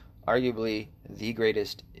 Arguably the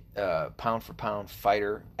greatest pound-for-pound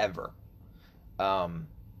fighter ever.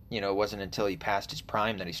 It wasn't until he passed his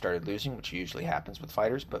prime that he started losing, which usually happens with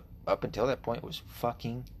fighters. But up until that point, was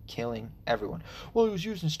fucking killing everyone. Well, he was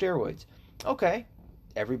using steroids. Okay.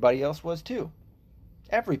 Everybody else was, too.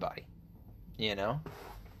 Everybody.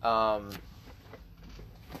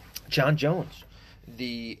 John Jones,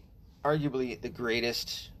 arguably the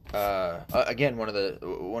greatest. Again, one of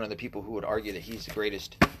the people who would argue that he's the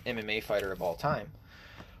greatest MMA fighter of all time.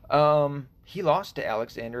 He lost to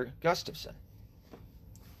Alexander Gustafsson.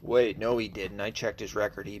 Wait, no, he didn't. I checked his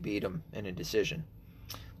record. He beat him in a decision.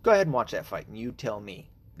 Go ahead and watch that fight, and you tell me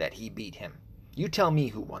that he beat him. You tell me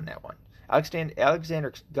who won that one.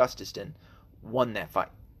 Alexander Gustafsson won that fight.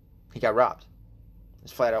 He got robbed.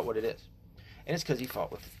 It's flat out what it is. And it's because he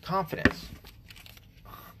fought with confidence.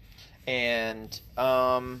 And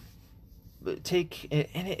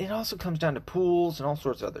it also comes down to pools and all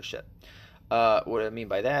sorts of other shit. What I mean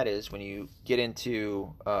by that is when you get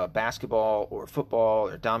into basketball or football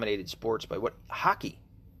or dominated sports by hockey,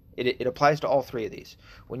 it applies to all three of these.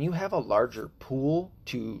 When you have a larger pool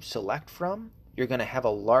to select from, you're going to have a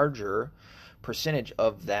larger percentage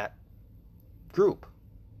of that group.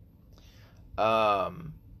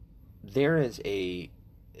 There is a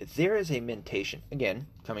mentation, again,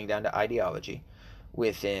 coming down to ideology,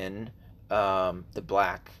 within the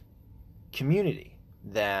black community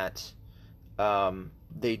that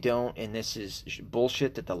they don't, and this is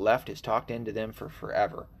bullshit that the left has talked into them for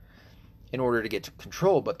forever in order to get to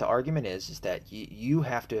control. But the argument is that you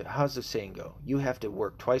have to, how's the saying go? You have to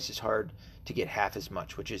work twice as hard to get half as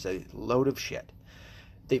much, which is a load of shit.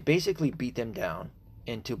 They basically beat them down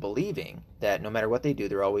into believing that no matter what they do,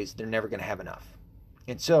 they're never going to have enough.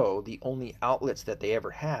 And so the only outlets that they ever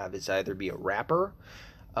have is either be a rapper,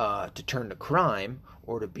 to turn to crime,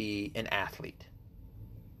 or to be an athlete.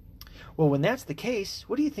 Well, when that's the case,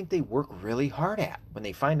 what do you think they work really hard at? When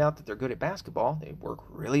they find out that they're good at basketball, they work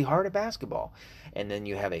really hard at basketball. And then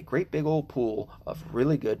you have a great big old pool of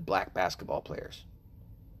really good black basketball players.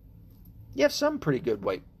 You have some pretty good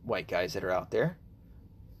white guys that are out there.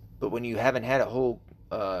 But when you haven't had a whole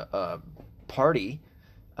party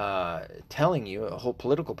telling you, a whole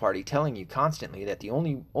political party telling you constantly that the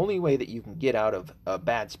only way that you can get out of a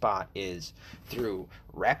bad spot is through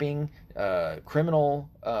rapping, criminal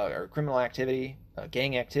activity,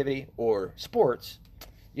 gang activity, or sports,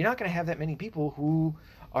 you're not going to have that many people who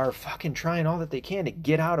are fucking trying all that they can to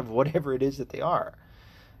get out of whatever it is that they are.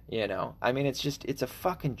 You know, I mean, it's a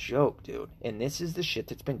fucking joke, dude. And this is the shit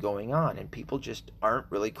that's been going on, and people just aren't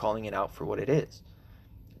really calling it out for what it is.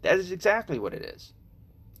 That is exactly what it is.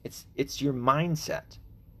 It's your mindset.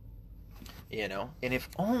 You know, and if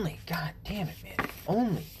only, god damn it, man, if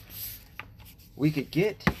only we could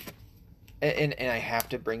get, and I have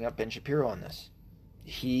to bring up Ben Shapiro on this.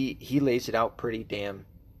 He lays it out pretty damn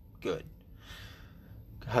good.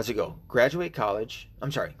 How's it go? Graduate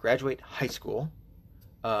high school.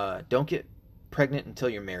 Don't get pregnant until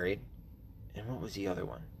you're married. And what was the other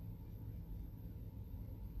one?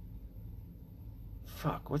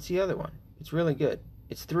 Fuck, what's the other one? It's really good.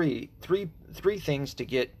 It's three things to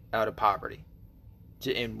get out of poverty.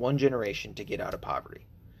 In one generation to get out of poverty.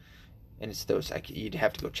 And it's those. You'd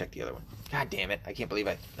have to go check the other one. God damn it. I can't believe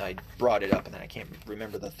I brought it up and then I can't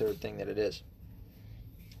remember the third thing that it is.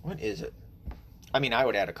 What is it? I mean, I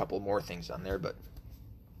would add a couple more things on there, but,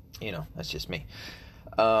 you know, that's just me.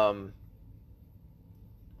 But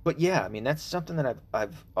yeah, I mean, that's something that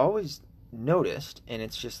I've always noticed, and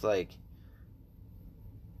it's just like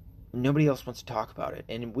nobody else wants to talk about it.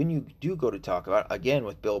 And when you do go to talk about it, again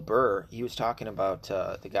with Bill Burr, he was talking about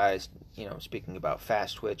the guys, you know, speaking about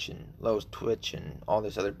fast twitch and low twitch and all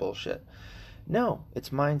this other bullshit. No, it's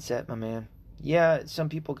mindset, my man. Yeah, some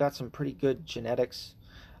people got some pretty good genetics,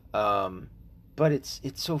 but it's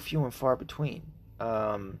so few and far between,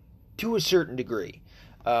 to a certain degree.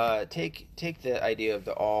 Take the idea of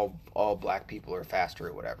the all black people are faster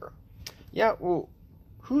or whatever. Yeah, well,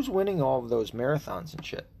 who's winning all of those marathons and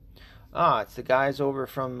shit? It's the guys over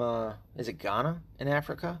from is it Ghana in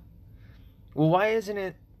Africa? Well, why isn't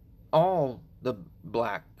it all the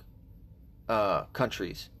black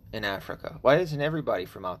countries in Africa? Why isn't everybody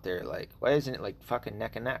from out there why isn't it like fucking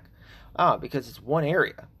neck and neck? Because it's one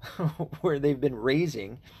area where they've been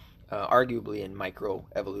raising, arguably in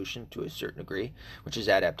microevolution to a certain degree, which is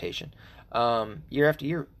adaptation, year after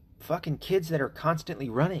year, fucking kids that are constantly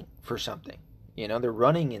running for something. You know, they're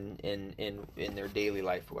running in their daily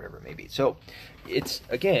life or whatever it may be. So it's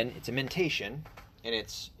a mentation, and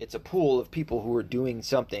it's a pool of people who are doing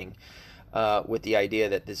something with the idea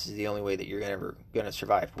that this is the only way that you're ever going to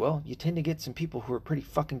survive. Well, you tend to get some people who are pretty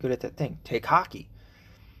fucking good at that thing. Take hockey.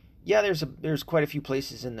 Yeah, there's quite a few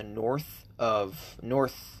places in the north, like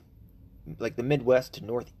the Midwest to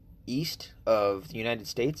northeast of the United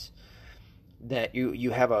States, that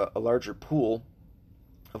you have a larger pool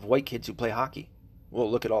of white kids who play hockey. Well,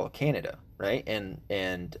 look at all of Canada, right?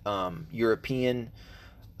 And European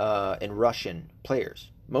and Russian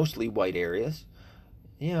players, mostly white areas.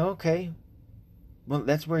 Yeah, okay. Well,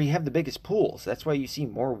 that's where you have the biggest pools. That's why you see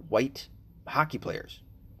more white hockey players.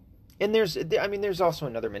 And there's also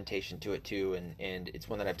another mentation to it too, and it's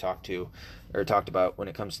one that I've talked about when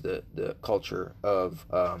it comes to the culture of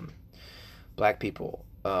black people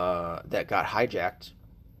that got hijacked,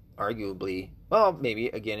 arguably. Well, maybe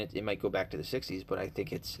again it might go back to the 60s, but I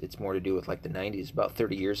think it's more to do with like the 90s, about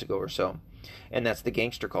 30 years ago or so, and that's the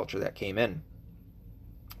gangster culture that came in.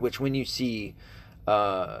 Which when you see,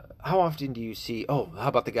 how often do you see? Oh, how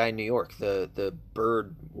about the guy in New York, the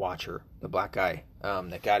bird watcher, the black guy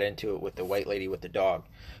that got into it with the white lady with the dog,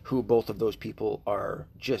 who both of those people are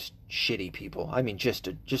just shitty people. I mean, just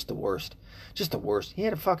the worst. Just the worst. He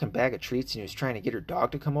had a fucking bag of treats and he was trying to get her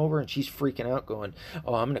dog to come over, and she's freaking out going,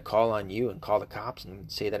 oh, I'm going to call on you and call the cops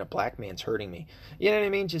and say that a black man's hurting me. You know what I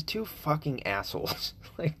mean? Just two fucking assholes.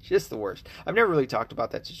 Like, just the worst. I've never really talked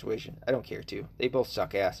about that situation. I don't care to. They both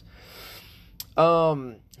suck ass. How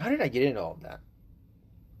did I get into all of that?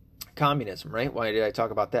 Communism, right? Why did I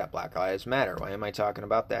talk about that? Black Lives Matter. Why am I talking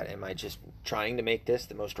about that? Am I just trying to make this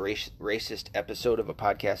the most racist episode of a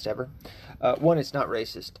podcast ever? One, it's not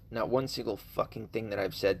racist. Not one single fucking thing that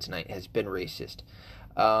I've said tonight has been racist.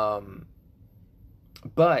 But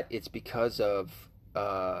it's because of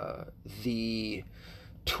the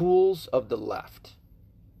tools of the left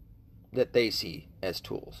that they see as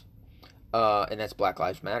tools. And that's Black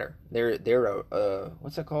Lives Matter. They're a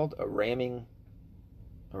what's it called? A ramming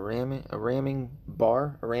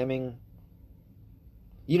bar?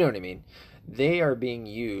 You know what I mean? They are being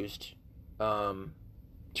used to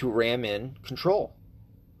ram in control.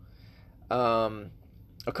 A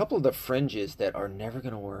couple of the fringes that are never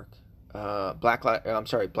going to work.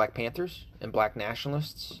 Black Panthers and black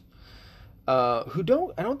nationalists,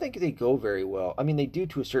 who I don't think they go very well. I mean, they do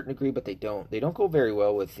to a certain degree, but they don't. They don't go very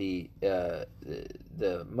well with the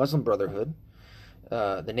Muslim Brotherhood,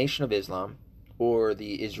 the Nation of Islam, or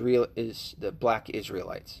the Black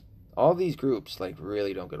Israelites. All these groups like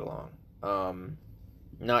really don't get along.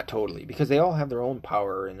 Not totally, because they all have their own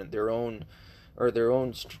power and their own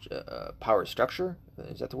power structure.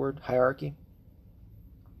 Is that the word? Hierarchy.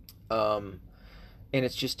 And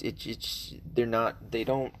it's just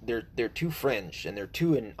they're too fringe, and they're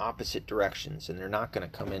too in opposite directions, and they're not going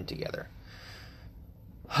to come in together.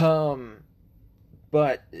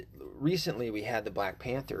 But recently we had the Black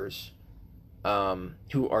Panthers,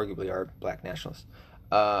 who arguably are black nationalists,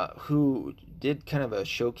 who did kind of a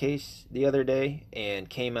showcase the other day and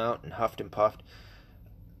came out and huffed and puffed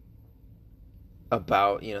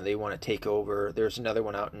about, they want to take over. There's another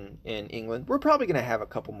one out in England. We're probably going to have a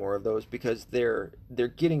couple more of those because they're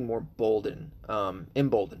getting more emboldened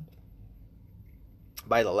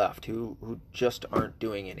by the left, who just aren't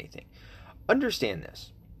doing anything. Understand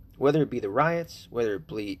this. Whether it be the riots, whether it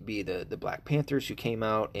be the Black Panthers who came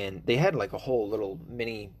out, and they had like a whole little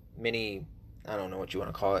mini, I don't know what you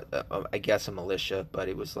want to call it, I guess a militia, but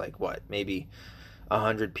it was like, maybe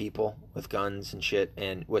 100 people with guns and shit.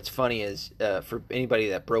 And what's funny is, for anybody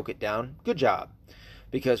that broke it down, good job,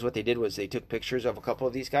 because what they did was they took pictures of a couple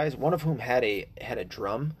of these guys, one of whom had a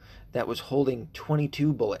drum that was holding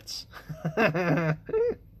 22 bullets.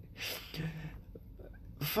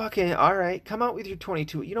 Fucking all right, come out with your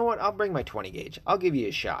 22. You know what, I'll bring my 20 gauge. I'll give you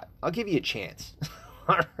a shot, I'll give you a chance.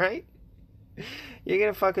 All right, you're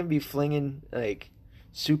gonna fucking be flinging like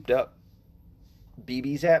souped up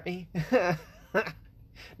BBs at me?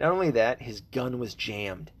 Not only that, his gun was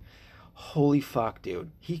jammed. Holy fuck,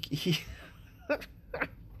 dude. He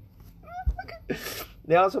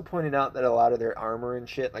They also pointed out that a lot of their armor and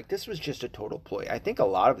shit, like, this was just a total ploy. I think a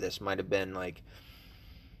lot of this might have been like,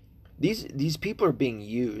 these people are being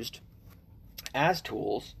used as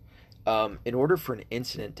tools in order for an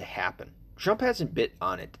incident to happen. Trump hasn't bit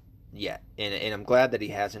on it yet, and I'm glad that he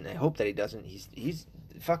hasn't. I hope that he doesn't. He's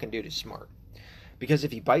fucking dude is smart. Because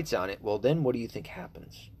if he bites on it, well, then what do you think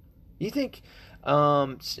happens? You think,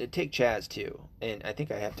 take Chaz too, and I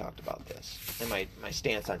think I have talked about this, and my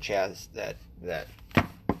stance on Chaz, that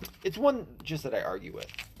it's one just that I argue with,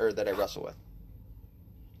 or that I wrestle with.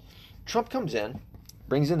 Trump comes in,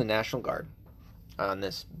 brings in the National Guard on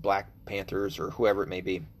this Black Panthers or whoever it may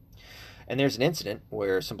be, and there's an incident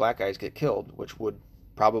where some black guys get killed, which would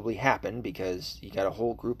probably happen because you got a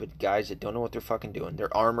whole group of guys that don't know what they're fucking doing.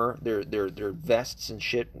 Their armor, their vests and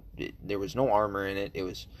shit, there was no armor in it. It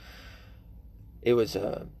was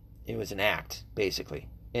an act, basically.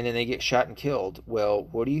 And then they get shot and killed. Well,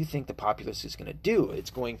 what do you think the populace is going to do?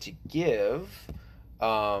 It's going to give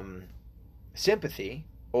sympathy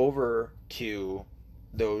over to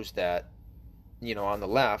those that, on the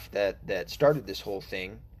left that started this whole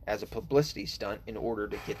thing as a publicity stunt in order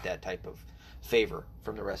to get that type of favor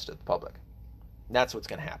from the rest of the public. And that's what's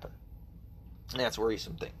going to happen. And that's a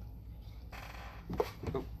worrisome thing.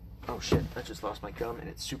 Oh shit, I just lost my gum and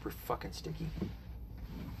it's super fucking sticky.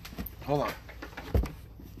 Hold on.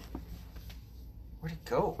 Where'd it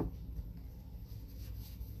go?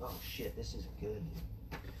 Oh shit, this isn't good.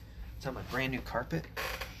 It's on my brand new carpet.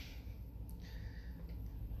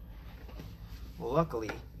 Well, luckily,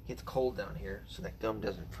 it gets cold down here, so that gum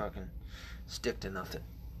doesn't fucking stick to nothing.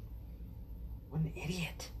 What an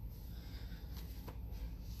idiot.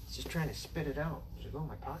 He's just trying to spit it out. Does it go in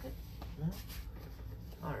my pocket? No?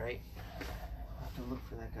 Alright. I'll have to look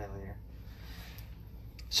for that guy later.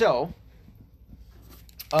 So,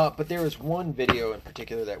 but there was one video in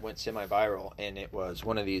particular that went semi-viral, and it was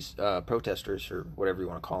one of these protesters, or whatever you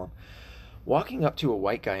want to call them, walking up to a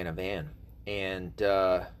white guy in a van, and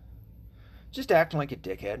just acting like a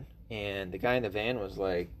dickhead. And the guy in the van was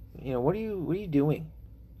like, what are you doing?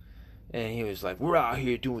 And he was like, we're out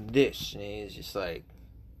here doing this. And he's just like,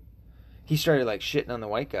 he started like shitting on the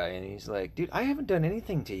white guy. And he's like, dude, I haven't done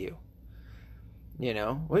anything to you.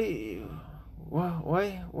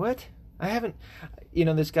 What? I haven't,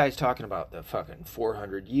 this guy's talking about the fucking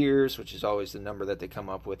 400 years, which is always the number that they come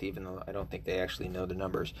up with, even though I don't think they actually know the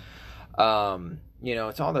numbers. It's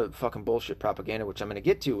all the fucking bullshit propaganda, which I'm going to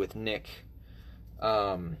get to with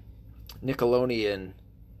Nickelodeon,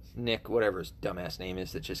 Nick, whatever his dumbass name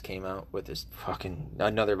is, that just came out with this fucking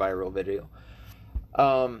another viral video.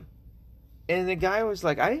 And the guy was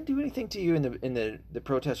like, I didn't do anything to you. And the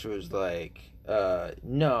protester was like,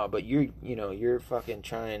 no, but you're fucking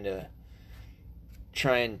trying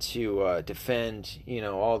to defend,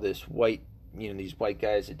 all this white, these white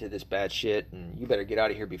guys that did this bad shit, and you better get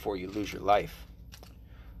out of here before you lose your life.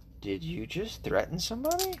 Did you just threaten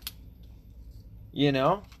somebody?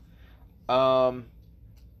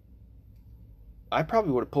 I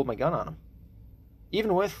probably would have pulled my gun on him.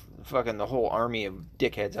 Even with fucking the whole army of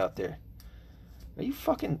dickheads out there.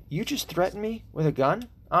 You just threatened me with a gun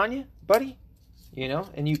on you, buddy?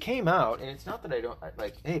 And you came out, and it's not that I don't,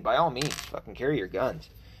 like, hey, by all means, fucking carry your guns.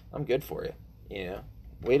 I'm good for you,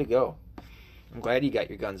 Way to go. I'm glad you got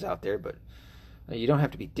your guns out there, but you don't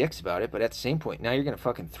have to be dicks about it. But at the same point, now you're going to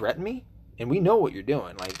fucking threaten me? And we know what you're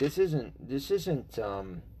doing. Like, this isn't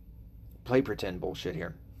play pretend bullshit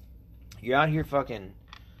here. You're out here fucking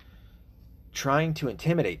trying to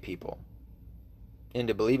intimidate people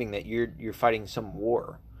into believing that you're fighting some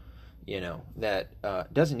war, that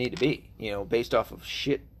doesn't need to be, based off of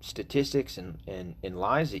shit statistics and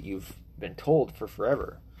lies that you've been told for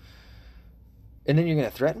forever. And then you're going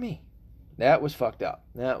to threaten me? That was fucked up.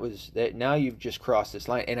 Now you've just crossed this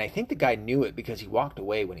line. And I think the guy knew it because he walked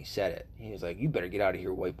away when he said it. He was like, you better get out of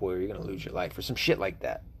here, white boy, or you're going to lose your life, or some shit like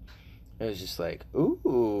that. It was just like,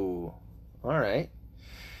 ooh, all right.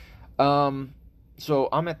 So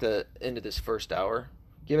I'm at the end of this first hour.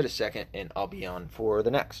 Give it a second and I'll be on for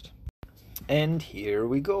the next. And here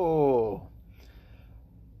we go.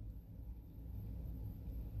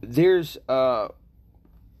 There's a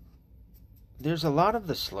lot of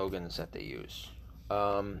the slogans that they use.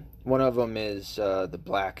 One of them is the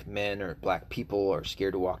black men or black people are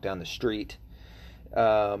scared to walk down the street.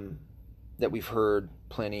 That we've heard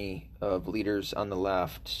plenty of leaders on the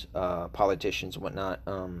left, politicians and whatnot,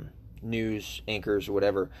 news anchors or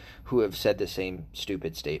whatever, who have said the same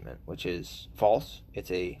stupid statement, which is false. It's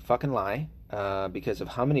a fucking lie, because of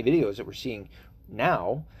how many videos that we're seeing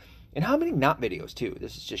now, and how many not videos too.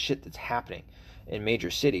 This is just shit that's happening in major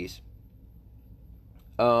cities,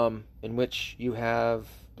 in which you have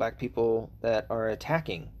black people that are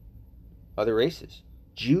attacking other races,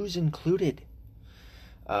 Jews included.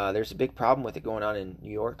 There's a big problem with it going on in New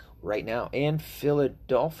York right now, and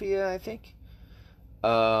Philadelphia, I think.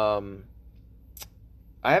 I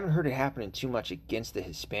haven't heard it happening too much against the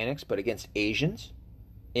Hispanics, but against Asians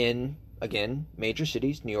in, again, major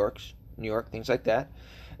cities, New York, things like that,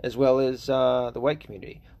 as well as the white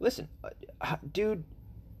community. Listen, dude,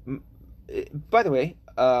 by the way,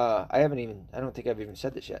 I don't think I've even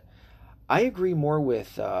said this yet. I agree more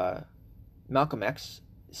with Malcolm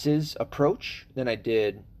X's approach than I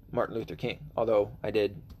did Martin Luther King. Although I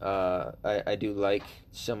do like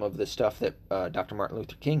some of the stuff that Dr. Martin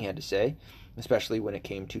Luther King had to say, especially when it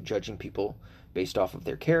came to judging people based off of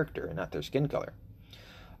their character and not their skin color.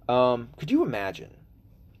 Could you imagine,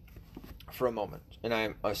 for a moment, and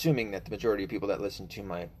I'm assuming that the majority of people that listen to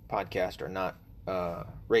my podcast are not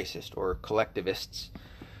racist or collectivists,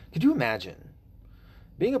 could you imagine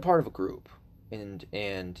being a part of a group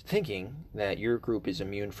and thinking that your group is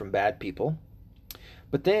immune from bad people,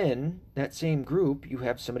 but then that same group, you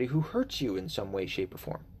have somebody who hurts you in some way, shape, or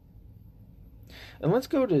form? And let's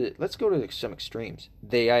go to some extremes.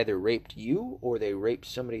 They either raped you or they raped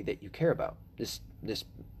somebody that you care about. This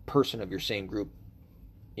person of your same group,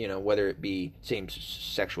 whether it be same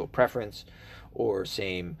sexual preference or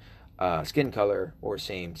same skin color or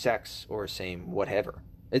same sex or same whatever.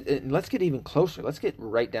 And let's get even closer. Let's get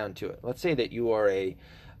right down to it. Let's say that you are a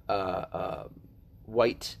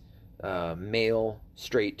white male,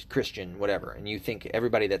 straight, Christian, whatever, and you think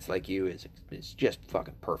everybody that's like you is just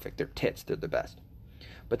fucking perfect. They're tits. They're the best.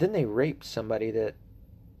 But then they raped somebody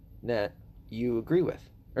that you agree with,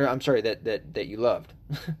 or I'm sorry, that you loved.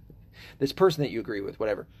 This person that you agree with,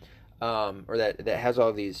 whatever, or that has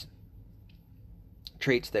all these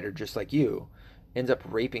traits that are just like you, ends up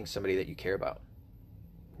raping somebody that you care about.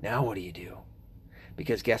 Now what do you do?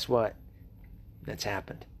 Because guess what? That's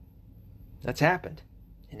happened. That's happened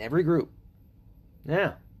in every group.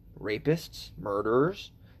 Yeah. Rapists, murderers,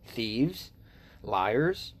 thieves,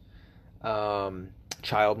 liars,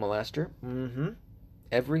 child molester.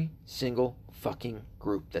 Every single fucking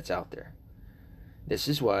group that's out there. This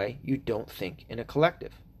is why you don't think in a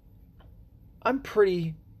collective. I'm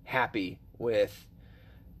pretty happy with,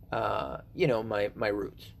 my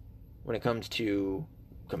roots when it comes to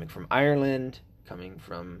coming from Ireland, coming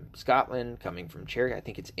from Scotland, coming from Cherry. I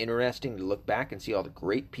think it's interesting to look back and see all the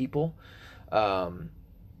great people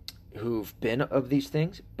who've been of these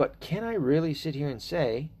things. But can I really sit here and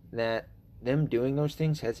say that them doing those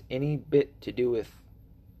things has any bit to do with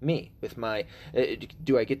Me, with my,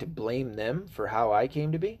 do I get to blame them for how I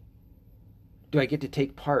came to be? Do I get to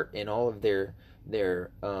take part in all of their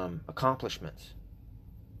accomplishments?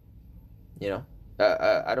 You know,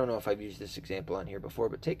 I don't know if I've used this example on here before,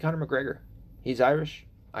 but take Conor McGregor. He's Irish.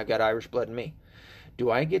 I've got Irish blood in me. Do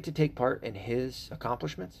I get to take part in his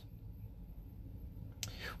accomplishments?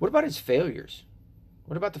 What about his failures?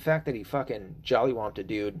 What about the fact that he fucking jollywomped a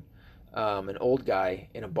dude, an old guy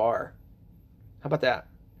in a bar? How about that?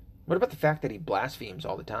 What about the fact that he blasphemes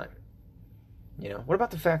all the time? You know, what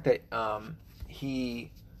about the fact that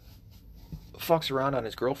he fucks around on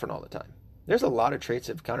his girlfriend all the time? There's a lot of traits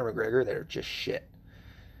of Conor McGregor that are just shit.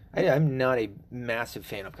 I'm not a massive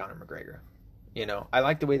fan of Conor McGregor. You know, I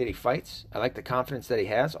like the way that he fights. I like the confidence that he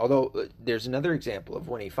has. Although there's another example of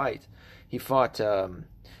when he fights. He fought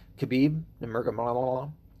Khabib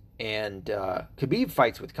Nurmagomedov, and Khabib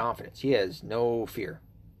fights with confidence. He has no fear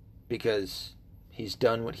because he's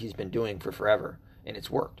done what he's been doing for forever, and it's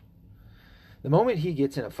worked. The moment he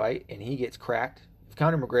gets in a fight and he gets cracked, if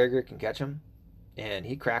Conor McGregor can catch him and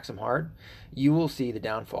he cracks him hard, you will see the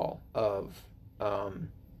downfall of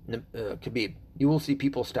Khabib. You will see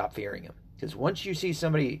people stop fearing him. Because once you see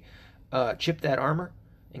somebody chip that armor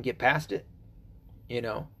and get past it, you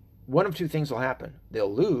know, one of two things will happen.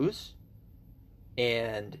 They'll lose,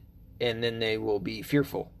 and then they will be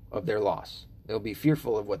fearful of their loss. They'll be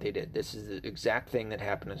fearful of what they did. This is the exact thing that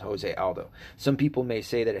happened with Jose Aldo. Some people may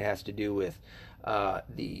say that it has to do with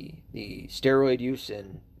the steroid use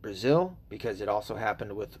in Brazil, because it also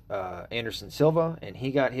happened with Anderson Silva, and he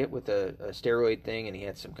got hit with a steroid thing, and he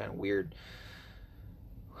had some kind of weird,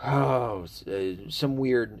 some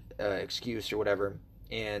weird excuse or whatever.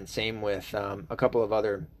 And same with a couple of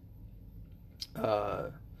other,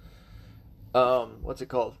 what's it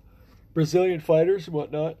called? Brazilian fighters and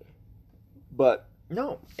whatnot. But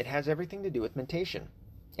no, it has everything to do with mentation.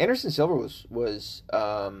 Anderson Silva was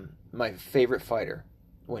my favorite fighter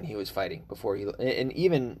when he was fighting before he, and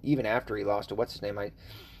even after he lost to what's his name, I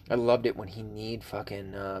loved it when he kneed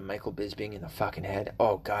fucking Michael Bisping in the fucking head.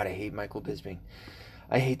 Oh God, I hate Michael Bisping.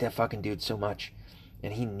 I hate that fucking dude so much.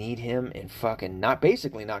 And he kneed him and fucking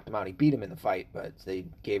basically knocked him out. He beat him in the fight, but they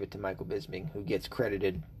gave it to Michael Bisping, who gets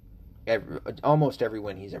credited almost every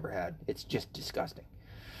win he's ever had. It's just disgusting.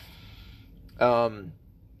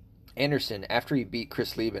 Anderson, after he beat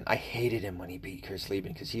Chris Lieben, I hated him when he beat Chris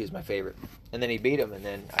Lieben because he was my favorite. And then he beat him, and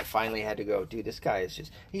then I finally had to go, dude, this guy is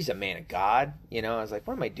just, he's a man of God. You know, I was like,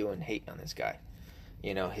 what am I doing hating on this guy?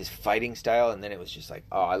 You know, his fighting style, and then it was just like,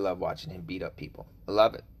 oh, I love watching him beat up people. I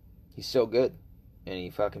love it. He's so good. And he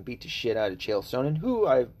fucking beat the shit out of Chael Sonnen, who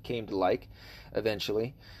I came to like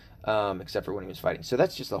eventually, except for when he was fighting. So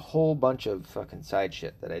that's just a whole bunch of fucking side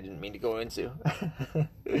shit that I didn't mean to go into.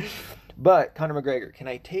 But Conor McGregor, can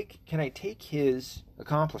I take his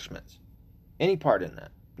accomplishments? Any part in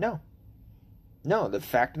that? No. No, the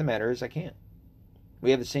fact of the matter is I can't.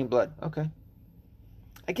 We have the same blood. Okay.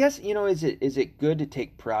 I guess, you know, is it good to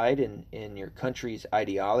take pride in your country's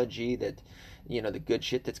ideology, that, you know, the good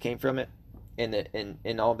shit that's came from it?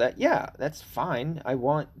 And all that, yeah, that's fine. I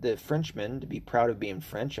want the Frenchmen to be proud of being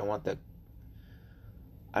French. I want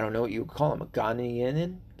I don't know what you would call him, a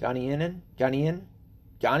Ghanaian?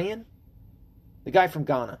 The guy from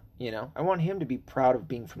Ghana, you know. I want him to be proud of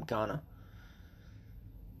being from Ghana.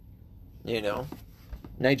 You know.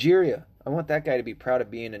 Nigeria. I want that guy to be proud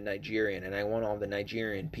of being a Nigerian, and I want all the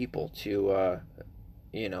Nigerian people to,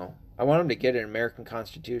 you know, I want them to get an American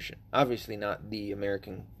Constitution. Obviously not the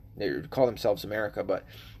American, they call themselves America, but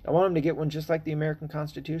I want them to get one just like the American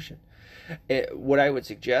Constitution. What I would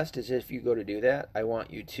suggest is, if you go to do that, I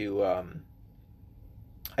want you to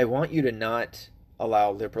not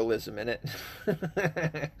allow liberalism in it.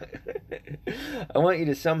 I want you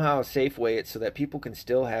to somehow Safeway it so that people can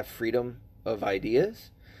still have freedom of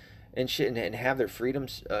ideas and shit, and have their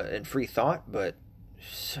freedoms and free thought. But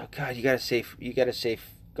so God, you got to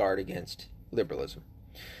safeguard against liberalism.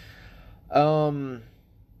 You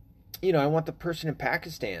know, I want the person in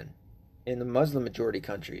Pakistan, in the Muslim majority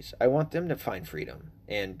countries, I want them to find freedom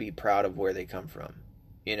and be proud of where they come from.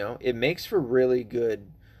 You know, it makes for really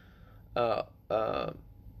good, you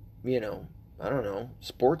know, I don't know,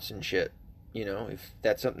 sports and shit. You know, if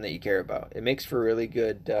that's something that you care about, it makes for really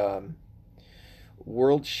good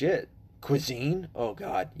world shit. Cuisine, oh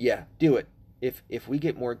God, yeah, do it. If we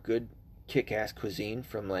get more good kick-ass cuisine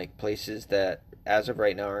from like places that as of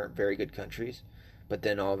right now aren't very good countries, but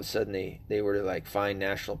then all of a sudden they were to like find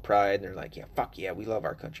national pride, and they're like, yeah, fuck yeah, we love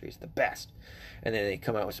our country, it's the best. And then they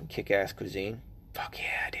come out with some kick-ass cuisine. Fuck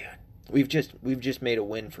yeah, dude. We've just made a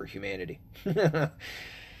win for humanity. Good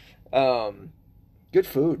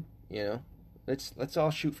food, you know. Let's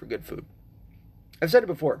all shoot for good food. I've said it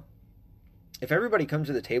before. If everybody comes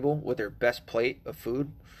to the table with their best plate of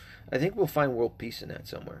food, I think we'll find world peace in that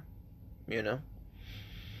somewhere. You know?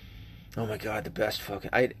 Oh my god, the best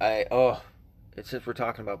fucking it's since we're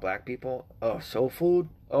talking about black people. Oh, soul food.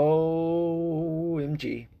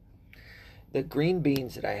 OMG. The green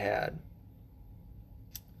beans that I had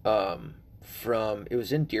from it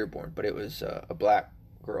was in Dearborn, but it was a black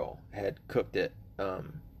girl had cooked it,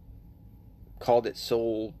 called it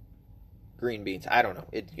soul green beans. I don't know.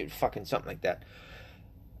 It fucking something like that.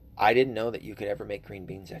 I didn't know that you could ever make green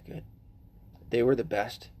beans that good. They were the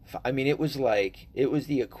best. I mean, it was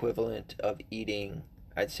the equivalent of eating,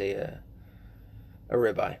 I'd say, a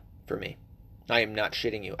ribeye for me. I am not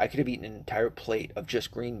shitting you. I could have eaten an entire plate of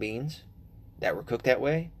just green beans that were cooked that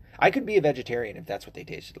way. I could be a vegetarian if that's what they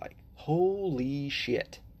tasted like. Holy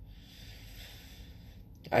shit.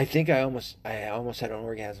 I think I almost had an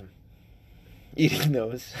orgasm eating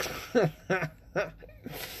those.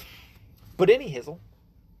 But any hizzle.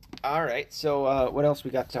 All right, so what else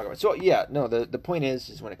we got to talk about? So yeah, no, the point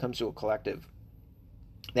is when it comes to a collective,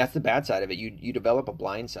 that's the bad side of it. You develop a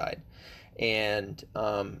blind side, and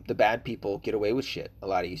the bad people get away with shit a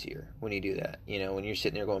lot easier when you do that. You know, when you're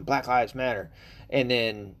sitting there going Black Lives Matter, and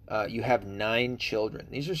then you have 9 children.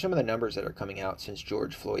 These are some of the numbers that are coming out since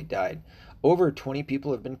George Floyd died. Over 20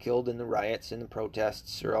 people have been killed in the riots and the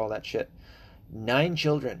protests or all that shit. 9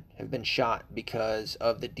 children have been shot because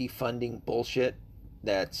of the defunding bullshit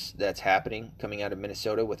that's happening coming out of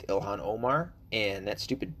Minnesota with Ilhan Omar, and that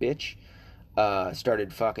stupid bitch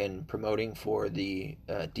started fucking promoting for the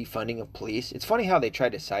defunding of police. It's funny how they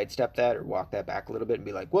tried to sidestep that or walk that back a little bit and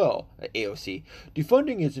be like, well, AOC,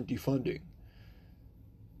 defunding isn't defunding.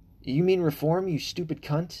 You mean reform, you stupid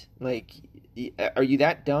cunt? Like, are you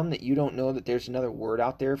that dumb that you don't know that there's another word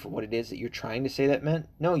out there for what it is that you're trying to say that meant?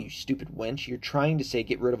 No, you stupid wench. You're trying to say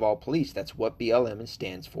get rid of all police. That's what BLM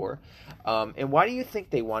stands for. And why do you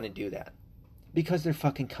think they want to do that? Because they're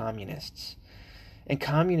fucking communists. And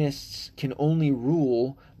communists can only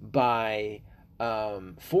rule by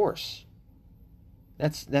force.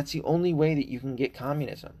 That's the only way that you can get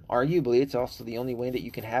communism. Arguably, it's also the only way that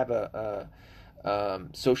you can have a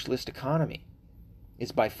socialist economy.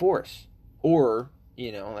 Is by force. Or,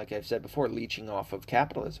 you know, like I've said before, leeching off of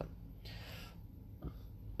capitalism.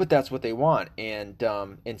 But that's what they want. And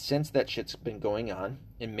since that shit's been going on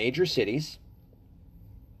in major cities,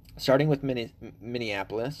 starting with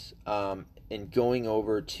Minneapolis, and going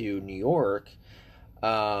over to New York,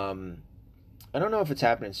 I don't know if it's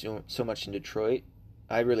happening so much in Detroit.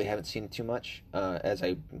 I really haven't seen it too much, as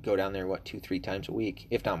I go down there, 2-3 times a week,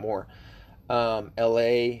 if not more.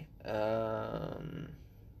 LA,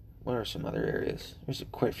 what are some other areas? There's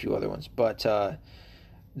quite a few other ones, but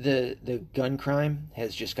the gun crime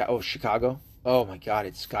has just got. Chicago. Oh my God,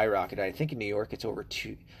 it's skyrocketed. I think in New York it's over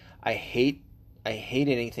 2. I hate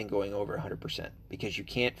anything going over 100% because you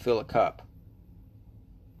can't fill a cup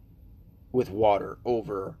with water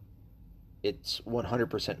over its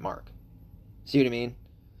 100% mark. See what I mean?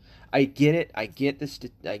 I get it. I get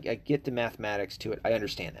I get the mathematics to it. I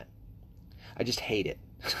understand that. I just hate it.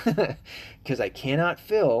 Because I cannot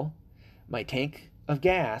fill my tank of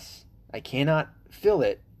gas. I cannot fill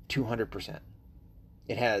it 200%.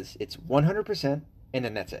 It's 100%, and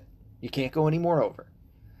then that's it. You can't go any more over.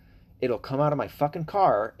 It'll come out of my fucking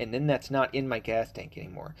car, and then that's not in my gas tank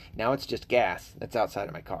anymore. Now it's just gas that's outside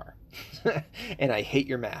of my car. And I hate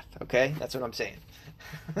your math, okay? That's what I'm saying.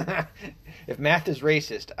 If math is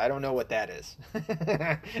racist, I don't know what that is.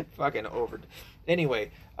 Fucking over.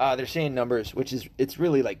 Anyway, they're saying numbers, it's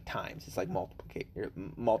really like times. It's like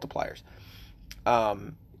multipliers.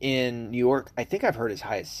 In New York, I think I've heard as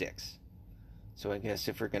high as 6. So I guess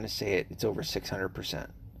if we're going to say it, it's over 600%.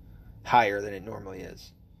 Higher than it normally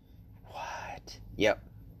is. What? Yep.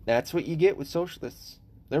 That's what you get with socialists,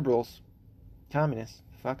 liberals, communists,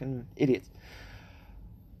 fucking idiots.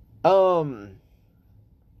 But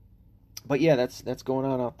yeah, that's going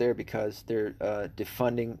on out there because they're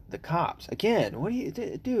defunding the cops.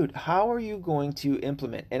 Again, dude, how are you going to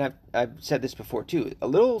implement, and I've said this before too, a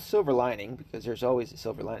little silver lining, because there's always a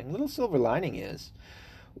silver lining. A little silver lining is,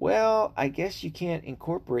 well, I guess you can't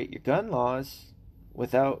incorporate your gun laws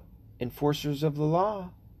without enforcers of the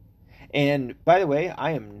law. And by the way,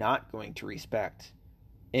 I am not going to respect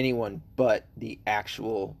anyone but the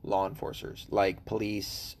actual law enforcers, like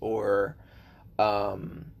police or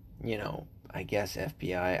I guess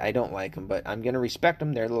FBI. I don't like them, but I'm going to respect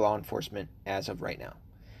them. They're the law enforcement as of right now.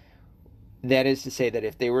 That is to say that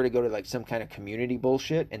if they were to go to like some kind of community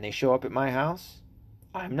bullshit and they show up at my house,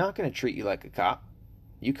 I'm not going to treat you like a cop.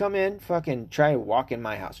 You come in, fucking try to walk in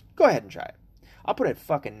my house. Go ahead and try it. I'll put a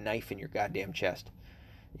fucking knife in your goddamn chest.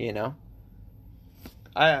 You know?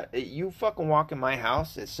 You fucking walk in my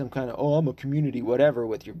house as some kind of, oh, I'm a community, whatever,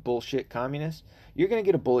 with your bullshit communist, you're going to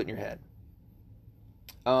get a bullet in your head.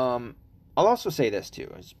 I'll also say this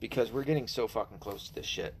too, is because we're getting so fucking close to this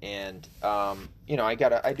shit, and you know, I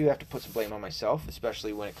do have to put some blame on myself,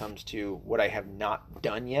 especially when it comes to what I have not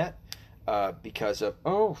done yet, because of,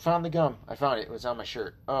 oh, found the gum, I found it, it was on my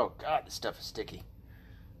shirt, oh god, this stuff is sticky,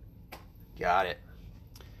 got it,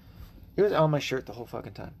 it was on my shirt the whole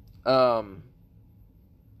fucking time.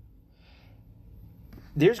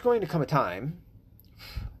 There's going to come a time,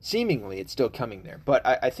 seemingly it's still coming there, but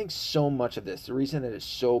I think so much of this, the reason that it's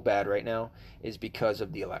so bad right now is because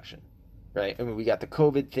of the election, right? I mean, we got the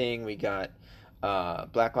COVID thing, we got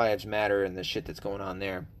Black Lives Matter and the shit that's going on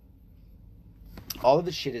there. All of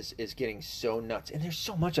this shit is getting so nuts, and there's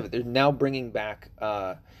so much of it. They're now bringing back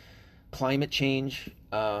climate change,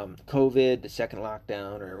 COVID, the second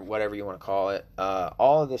lockdown, or whatever you want to call it.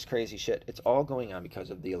 All of this crazy shit, it's all going on because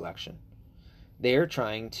of the election. They're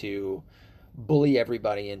trying to bully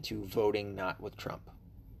everybody into voting not with Trump,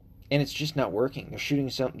 and it's just not working. They're shooting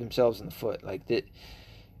themselves in the foot, like that.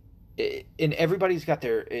 And everybody's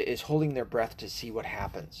is holding their breath to see what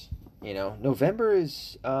happens. You know, November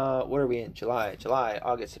is what are we in? July,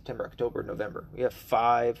 August, September, October, November. We have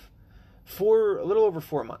a little over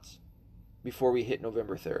 4 months before we hit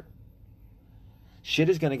November 3rd. Shit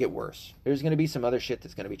is going to get worse. There's going to be some other shit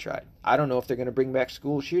that's going to be tried. I don't know if they're going to bring back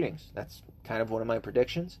school shootings. That's kind of one of my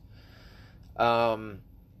predictions. You know,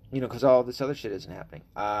 because all this other shit isn't happening.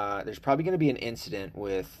 There's probably going to be an incident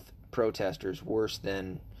with protesters worse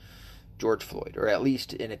than George Floyd, or at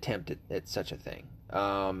least an attempt at such a thing.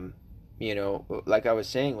 You know, like I was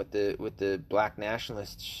saying with the black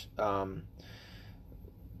nationalists,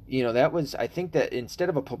 you know, I think that instead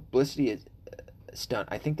of a publicity stunt,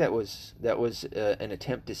 I think that was an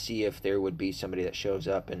attempt to see if there would be somebody that shows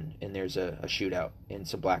up and there's a shootout and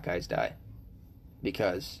some black guys die,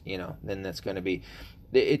 because, you know, then that's going to be,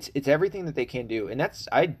 it's everything that they can do, and that's,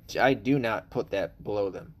 I do not put that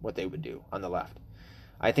below them, what they would do on the left.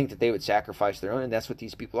 I think that they would sacrifice their own, and that's what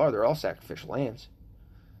these people are. They're all sacrificial lambs.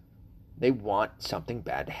 They want something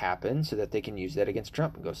bad to happen so that they can use that against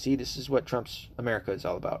Trump and go, see, this is what Trump's America is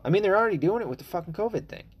all about. I mean, they're already doing it with the fucking COVID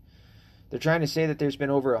thing. They're trying to say that there's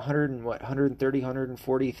been over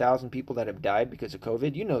 140,000 people that have died because of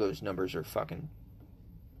COVID. You know those numbers are fucking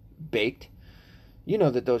baked. You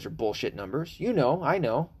know that those are bullshit numbers. You know, I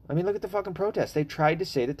know. I mean, look at the fucking protests. They tried to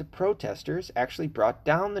say that the protesters actually brought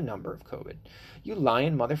down the number of COVID. You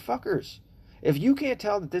lying motherfuckers. If you can't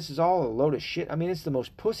tell that this is all a load of shit, I mean, it's the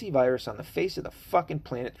most pussy virus on the face of the fucking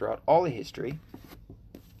planet throughout all of history.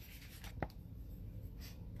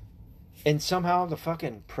 And somehow the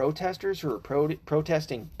fucking protesters who are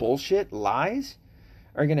protesting bullshit lies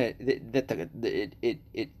are gonna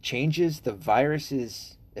it changes the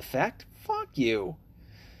virus's effect. Fuck you.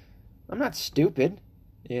 I'm not stupid,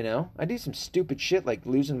 you know. I do some stupid shit like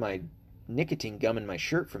losing my nicotine gum in my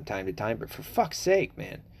shirt from time to time, but for fuck's sake,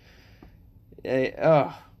 man.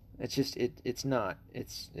 It's just it's not.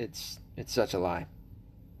 It's such a lie.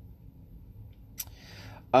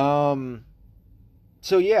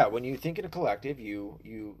 So yeah, when you think in a collective,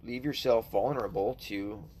 you leave yourself vulnerable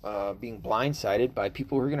to being blindsided by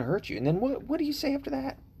people who are going to hurt you. And then what do you say after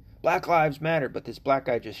that? Black Lives Matter, but this black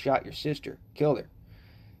guy just shot your sister, killed her.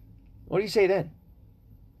 What do you say then?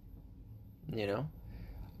 You know?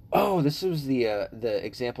 Oh, this was the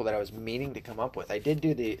example that I was meaning to come up with. I did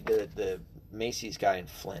do the Macy's guy in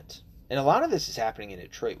Flint. And a lot of this is happening in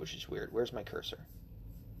Detroit, which is weird. Where's my cursor?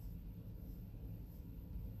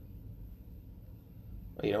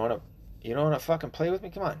 You don't want to fucking play with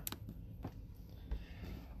me? Come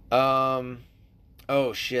on.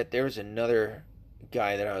 Oh shit, there was another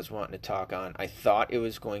guy that I was wanting to talk on. I thought it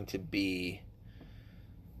was going to be,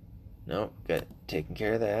 nope, got taken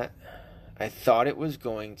care of that. I thought it was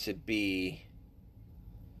going to be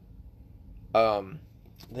the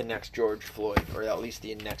next George Floyd, or at least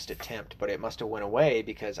the next attempt, but it must have went away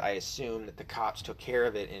because I assumed that the cops took care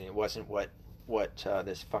of it and it wasn't what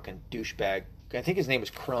this fucking douchebag, I think his name was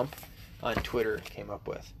Crump on Twitter, came up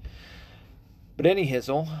with. But any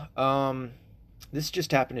hizzle, this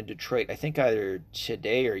just happened in Detroit, I think either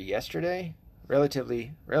today or yesterday,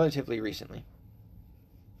 relatively recently.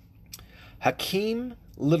 Hakeem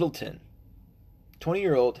Littleton,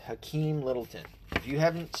 20-year-old Hakeem Littleton. If you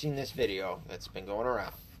haven't seen this video that's been going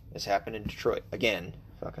around, this happened in Detroit. Again,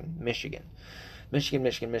 fucking Michigan.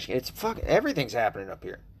 It's fucking, everything's happening up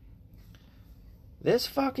here. This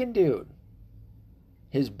fucking dude,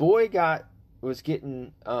 his boy was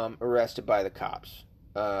getting arrested by the cops.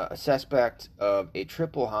 a suspect of a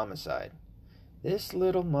triple homicide. This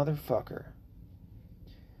little motherfucker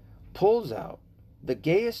pulls out the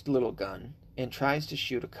gayest little gun and tries to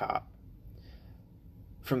shoot a cop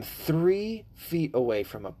from 3 feet away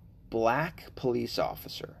from a black police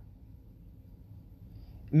officer.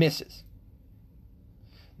 Misses.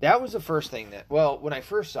 That was the first thing that, well, when I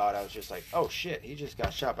first saw it, I was just like, oh shit, he just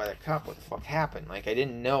got shot by that cop. What the fuck happened? Like, I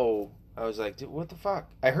didn't know. I was like, what the fuck?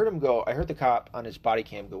 I heard the cop on his body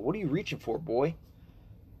cam go, what are you reaching for, boy?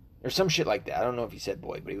 Or some shit like that. I don't know if he said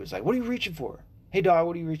boy, but he was like, what are you reaching for? Hey, dog,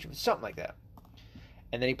 what are you reaching for? Something like that.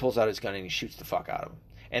 And then he pulls out his gun and he shoots the fuck out of him.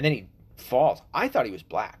 And then he falls. I thought he was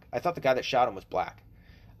black. I thought the guy that shot him was black.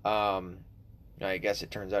 I guess it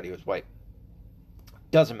turns out he was white.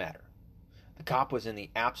 Doesn't matter. The cop was in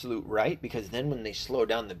the absolute right, because then when they slow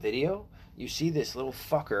down the video, you see this little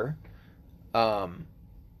fucker,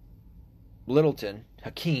 Littleton,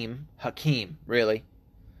 Hakeem, really?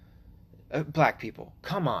 Black people,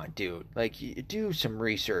 come on, dude. Like, do some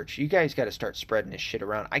research. You guys got to start spreading this shit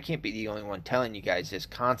around. I can't be the only one telling you guys this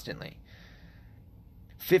constantly.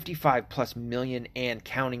 55 plus million and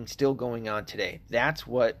counting still going on today. That's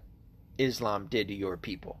what Islam did to your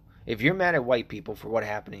people. If you're mad at white people for what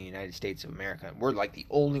happened in the United States of America, we're like the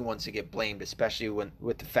only ones that get blamed, especially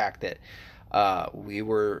with the fact that we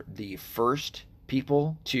were the first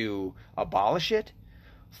people to abolish it.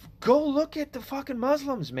 Go look at the fucking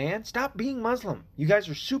Muslims, man. Stop being Muslim. You guys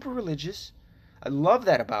are super religious. I love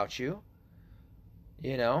that about you.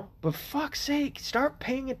 You know? But fuck's sake, start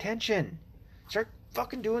paying attention. Start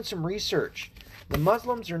fucking doing some research. The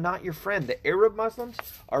Muslims are not your friend. The Arab Muslims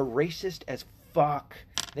are racist as fuck.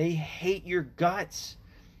 They hate your guts.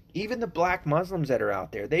 Even the black Muslims that are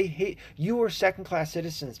out there, they hate you. Are second-class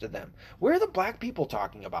citizens to them. Where are the black people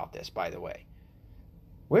talking about this, by the way?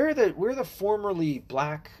 Where are the formerly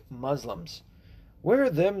black Muslims? Where are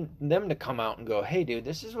them to come out and go, hey, dude,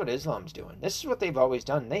 this is what Islam's doing. This is what they've always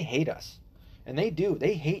done. They hate us. And they do.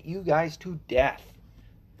 They hate you guys to death.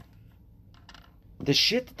 The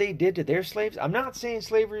shit that they did to their slaves, I'm not saying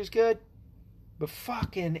slavery is good, but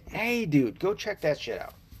fucking hey, dude, go check that shit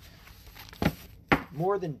out.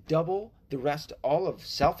 More than double the rest, all of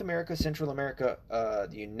South America, Central America,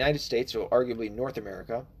 the United States, so arguably North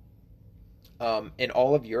America, and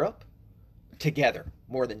all of Europe together.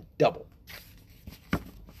 More than double.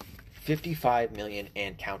 55 million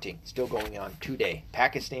and counting. Still going on today.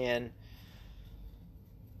 Pakistan,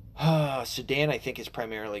 Sudan, I think, is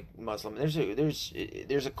primarily Muslim.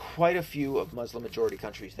 There's quite a few of Muslim majority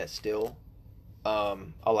countries that still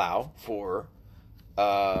allow for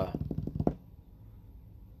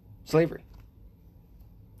slavery.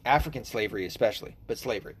 African slavery especially, but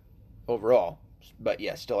slavery overall. But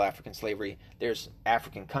yes, still African slavery. There's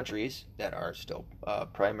African countries that are still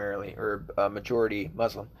primarily or majority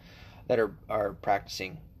Muslim that are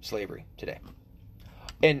practicing slavery today.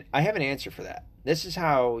 And I have an answer for that. This is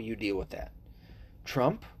how you deal with that.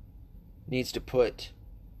 Trump needs to put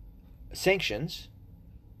sanctions,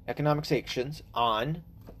 economic sanctions, on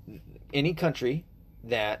any country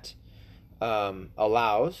that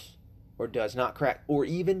allows or does not crack, or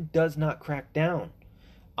even does not crack down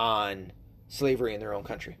on slavery in their own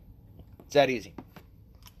country. It's that easy.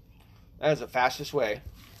 That is the fastest way,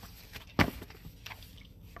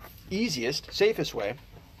 easiest, safest way,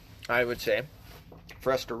 I would say,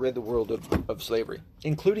 for us to rid the world of slavery,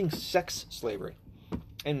 including sex slavery.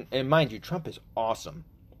 And mind you, Trump is awesome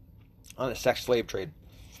on the sex slave trade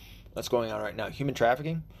that's going on right now. Human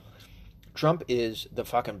trafficking. Trump is the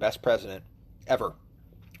fucking best president ever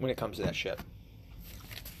when it comes to that shit.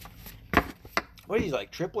 What, he's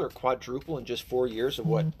like triple or quadruple in just 4 years of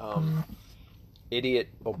what idiot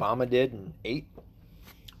Obama did in 8?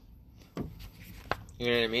 You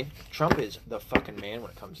know what I mean? Trump is the fucking man when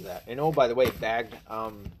it comes to that. And oh, by the way, bagged,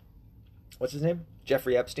 what's his name?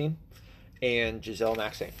 Jeffrey Epstein and Giselle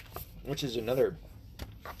Maxey, which is another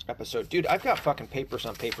episode. Dude, I've got fucking papers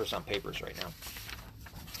on papers on papers right now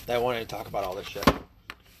that I wanted to talk about all this shit.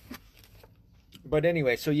 But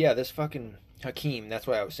anyway, so yeah, this fucking Hakeem, that's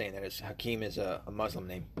why I was saying that. Hakeem is a Muslim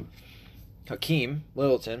name. Hakeem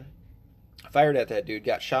Littleton fired at that dude,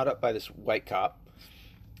 got shot up by this white cop,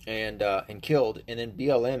 and killed. And then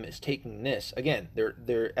BLM is taking this again.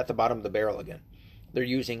 They're at the bottom of the barrel again. They're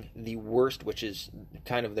using the worst, which is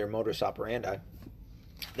kind of their modus operandi.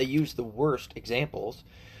 They use the worst examples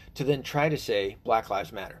to then try to say Black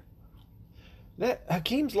Lives Matter. That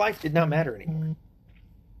Hakeem's life did not matter anymore.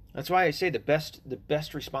 That's why I say the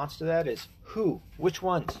best response to that is who? Which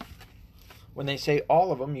ones? When they say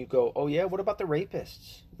all of them, you go, oh yeah, what about the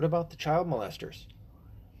rapists? What about the child molesters?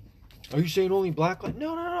 Are you saying only black lives?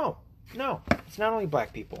 No. No, it's not only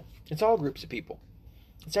black people. It's all groups of people.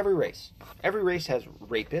 It's every race. Every race has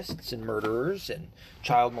rapists and murderers and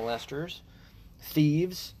child molesters,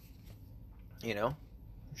 thieves, you know,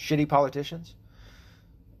 shitty politicians,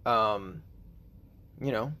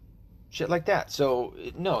 you know, shit like that. So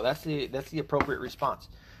no, that's the appropriate response.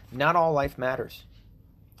 Not all life matters.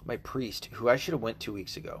 My priest, who I should have went 2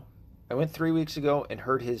 weeks ago. I went 3 weeks ago and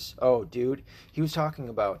heard his, oh, dude, he was talking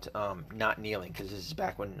about not kneeling, because this is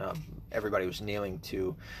back when everybody was kneeling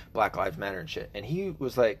to Black Lives Matter and shit. And he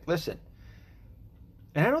was like, listen,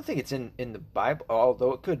 and I don't think it's in the Bible,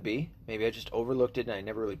 although it could be. Maybe I just overlooked it and I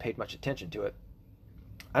never really paid much attention to it.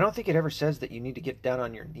 I don't think it ever says that you need to get down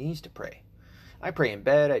on your knees to pray. I pray in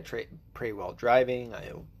bed, I pray while driving,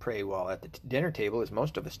 I pray while at the dinner table, as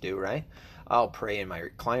most of us do, right? I'll pray in my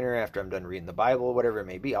recliner after I'm done reading the Bible, whatever it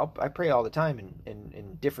may be. I pray all the time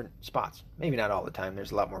in different spots. Maybe not all the time,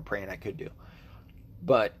 there's a lot more praying I could do.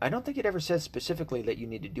 But I don't think it ever says specifically that you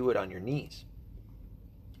need to do it on your knees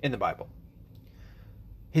in the Bible.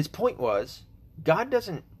 His point was, God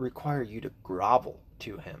doesn't require you to grovel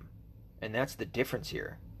to him. And that's the difference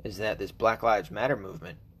here, is that this Black Lives Matter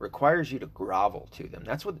movement requires you to grovel to them.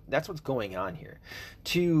 That's what's going on here.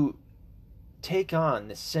 To take on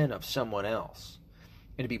the sin of someone else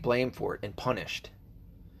and to be blamed for it and punished.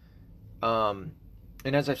 And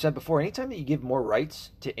as I've said before, anytime that you give more rights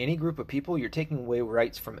to any group of people, you're taking away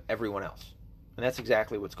rights from everyone else. And that's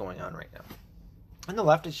exactly what's going on right now. And the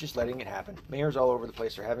left is just letting it happen. Mayors all over the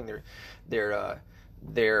place are having their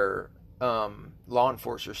law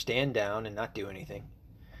enforcers stand down and not do anything.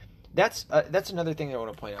 That's another thing that I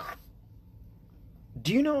want to point out.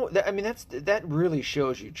 Do you know that? I mean, that really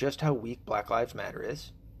shows you just how weak Black Lives Matter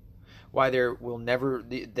is. Why there will never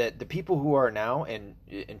the people who are now and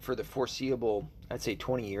for the foreseeable, I'd say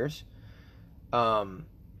 20 years,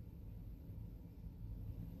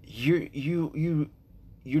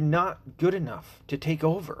 you're not good enough to take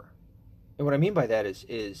over. And what I mean by that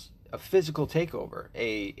is a physical takeover,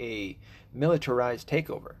 a militarized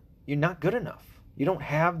takeover. You're not good enough. You don't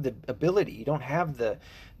have the ability. You don't have the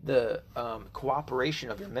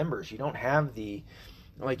cooperation of your members. You don't have the,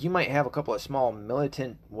 like, you might have a couple of small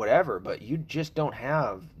militant whatever, but you just don't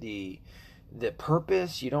have the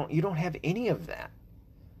purpose. You don't have any of that.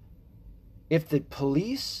 If the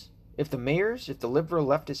police, if the mayors, if the liberal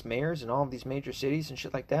leftist mayors in all of these major cities and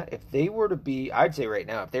shit like that, if they were to be, I'd say right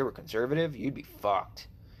now, if they were conservative, you'd be fucked.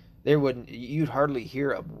 You'd hardly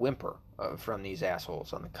hear a whimper from these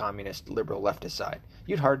assholes on the communist, liberal, leftist side.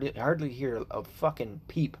 You'd hardly hear a fucking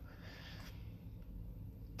peep.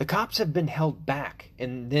 The cops have been held back,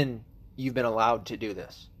 and then you've been allowed to do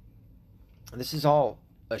this. This is all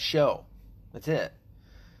a show. That's it.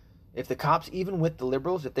 If the cops, even with the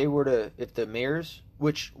liberals, if the mayors,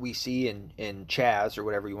 which we see in Chaz or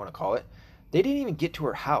whatever you want to call it, they didn't even get to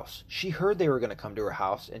her house. She heard they were going to come to her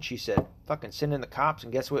house, and she said, fucking send in the cops,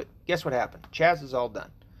 and guess what happened? Chaz is all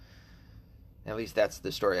done. At least that's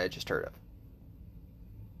the story I just heard of.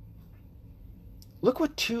 Look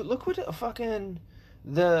what a fucking,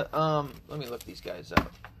 let me look these guys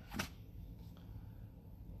up.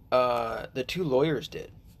 The two lawyers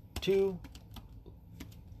did. Two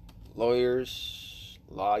lawyers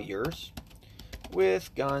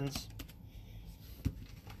with guns.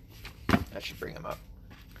 I should bring them up.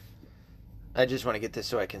 I just want to get this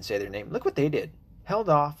so I can say their name. Look what they did. Held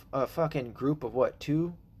off a fucking group of what,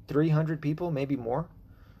 200-300 people, maybe more.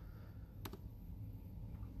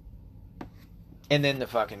 And then the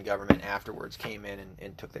fucking government afterwards came in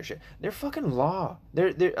and took their shit. They're fucking law.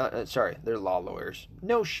 They're law lawyers.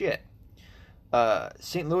 No shit.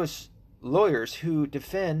 St. Louis lawyers who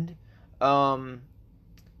defend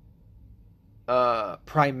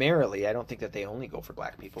primarily, I don't think that they only go for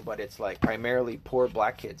black people, but it's like primarily poor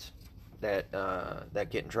black kids that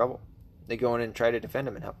get in trouble. They go in and try to defend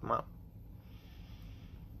them and help them out.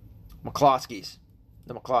 The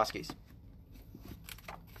McCloskeys.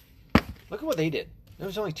 Look at what they did. There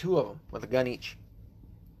was only 2 of them with a gun each.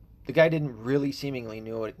 The guy didn't really seemingly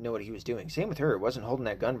know what he was doing. Same with her. Wasn't holding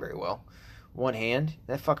that gun very well. One hand,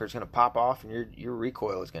 that fucker's gonna pop off, and your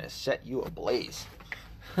recoil is gonna set you ablaze.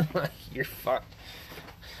 You're fucked.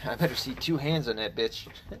 I better see 2 hands on that bitch.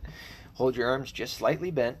 Hold your arms just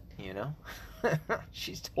slightly bent, you know.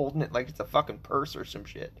 She's holding it like it's a fucking purse or some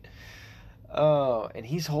shit. Oh, and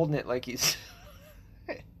he's holding it like he's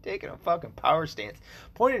taking a fucking power stance.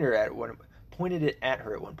 Pointed it at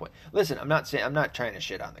her at one point. Listen, I'm not trying to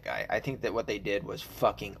shit on the guy. I think that what they did was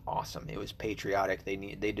fucking awesome. It was patriotic.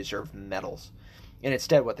 They deserve medals. And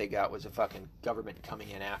instead what they got was a fucking government coming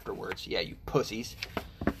in afterwards. Yeah, you pussies.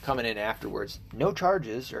 Coming in afterwards. No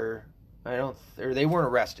charges or or they weren't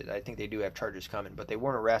arrested. I think they do have charges coming, but they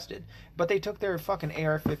weren't arrested. But they took their fucking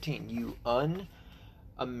AR-15. You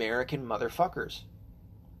un-American motherfuckers.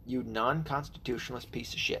 You non-constitutionalist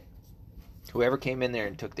piece of shit. Whoever came in there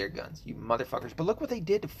and took their guns. You motherfuckers. But look what they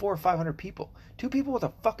did to 400 or 500 people. 2 people with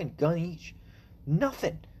a fucking gun each.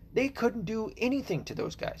 Nothing. They couldn't do anything to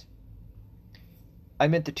those guys. I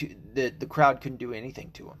meant the crowd couldn't do anything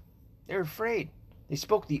to them. They're afraid. They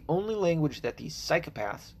spoke the only language that these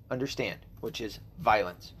psychopaths understand, which is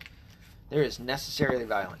violence. There is necessarily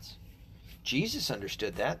violence. Jesus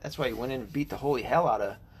understood that. That's why he went in and beat the holy hell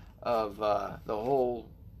out of the whole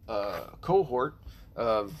cohort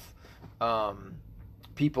of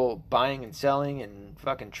people buying and selling and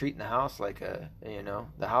fucking treating the house like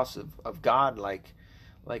the house of God like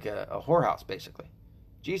a whorehouse, basically.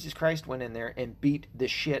 Jesus Christ went in there and beat the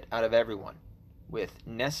shit out of everyone with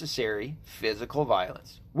necessary physical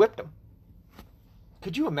violence. Whipped them.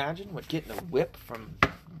 Could you imagine what getting a whip from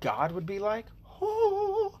God would be like?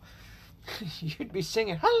 Oh, you'd be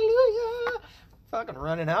singing hallelujah, fucking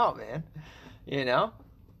running out, man. You know,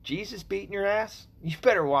 Jesus beating your ass. You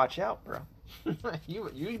better watch out, bro.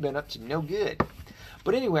 You've been up to no good.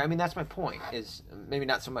 But anyway, I mean, that's my point. Is maybe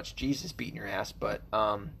not so much Jesus beating your ass, but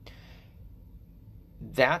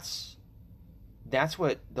that's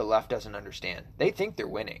what the left doesn't understand. They think they're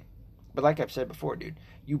winning, but like I've said before, dude,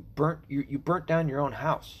 you burnt down your own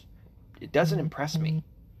house. It doesn't impress me.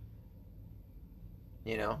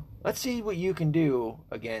 You know, let's see what you can do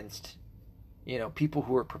against, people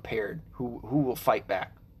who are prepared, who will fight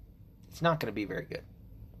back. It's not going to be very good.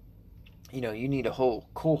 You need a whole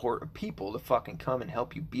cohort of people to fucking come and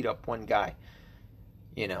help you beat up one guy.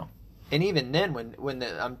 And even then, when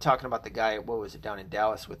I'm talking about the guy, what was it, down in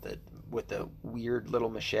Dallas with the weird little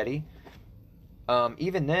machete,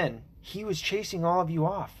 even then he was chasing all of you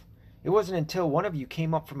off. It wasn't until one of you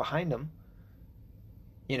came up from behind him,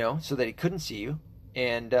 so that he couldn't see you,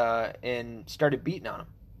 and started beating on him.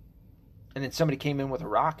 And then somebody came in with a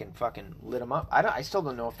rock and fucking lit him up. I still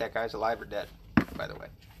don't know if that guy's alive or dead, by the way.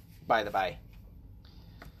 By the by.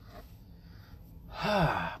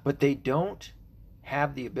 But they don't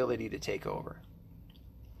have the ability to take over.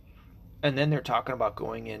 And then they're talking about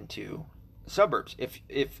going into suburbs. If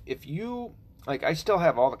you, like, I still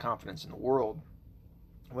have all the confidence in the world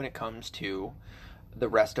when it comes to the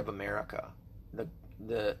rest of America,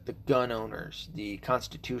 the gun owners, the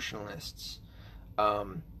constitutionalists,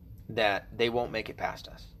 that they won't make it past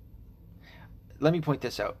us. Let me point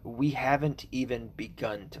this out. We haven't even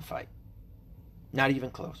begun to fight. Not even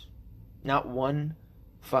close. Not one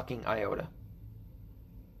fucking iota.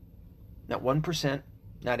 Not 1%,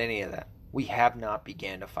 not any of that. We have not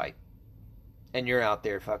began to fight. And you're out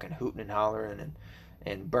there fucking hooting and hollering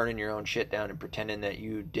and burning your own shit down and pretending that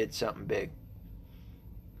you did something big.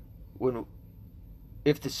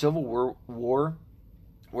 If the Civil War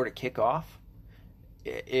were to kick off,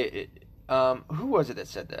 who was it that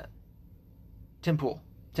said that? Tim Pool.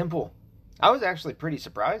 I was actually pretty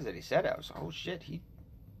surprised that he said it. I was like, oh shit, he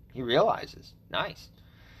realizes. Nice.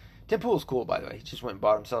 Tim Pool's cool, by the way. He just went and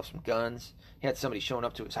bought himself some guns. He had somebody showing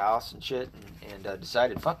up to his house and shit, and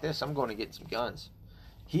decided, fuck this, I'm going to get some guns.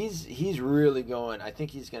 He's really going. I think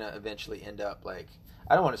he's going to eventually end up like,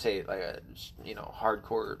 I don't want to say like a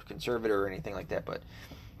hardcore conservative or anything like that, but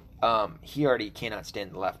he already cannot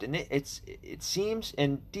stand the left, and it seems.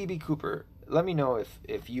 And DB Cooper, let me know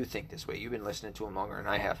if you think this way. You've been listening to him longer than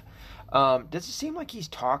I have. Does it seem like he's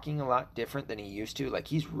talking a lot different than he used to? Like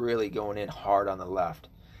he's really going in hard on the left,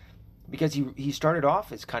 because he started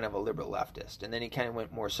off as kind of a liberal leftist, and then he kind of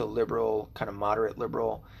went more so liberal, kind of moderate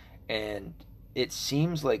liberal, and it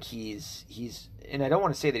seems like he's and I don't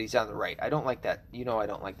want to say that he's on the right. I don't like that. I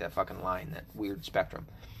don't like that fucking line, that weird spectrum.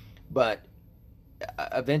 But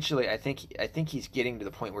eventually, I think he's getting to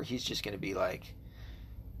the point where he's just going to be like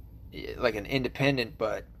an independent,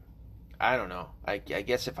 but I don't know. I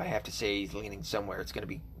guess if I have to say he's leaning somewhere, it's going to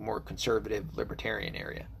be more conservative, libertarian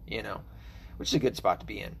area, which is a good spot to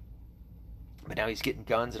be in. But now he's getting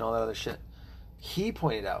guns and all that other shit. He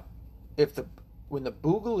pointed out, when the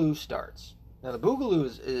Boogaloo starts, now the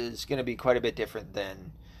Boogaloo is going to be quite a bit different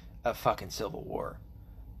than a fucking civil war.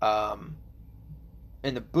 And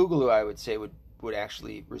the Boogaloo, I would say, would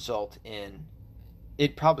actually result in,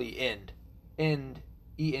 it'd probably end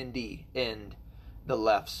the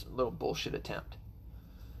left's little bullshit attempt.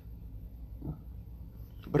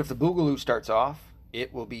 But if the Boogaloo starts off,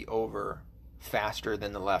 it will be over faster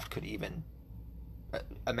than the left could even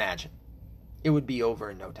imagine. It would be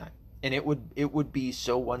over in no time, and it would be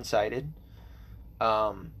so one-sided.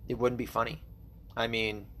 It wouldn't be funny. I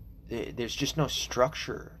mean, there's just no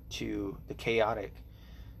structure to the chaotic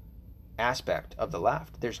aspect of the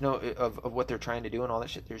left. There's no of what they're trying to do and all that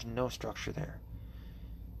shit. There's no structure there.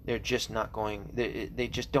 They're just not going. They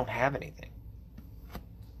just don't have anything.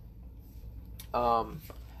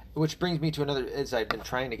 Which brings me to another. As I've been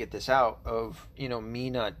trying to get this out of me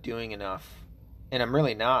not doing enough, and I'm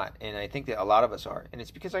really not. And I think that a lot of us are. And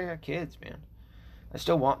it's because I got kids, man. I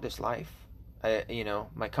still want this life.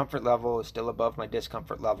 My comfort level is still above my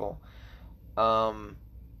discomfort level.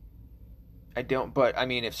 I don't, but I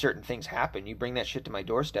mean, if certain things happen, you bring that shit to my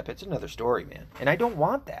doorstep, it's another story, man. And I don't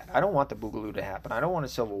want that. I don't want the Boogaloo to happen. I don't want a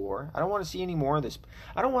civil war. I don't want to see any more of this.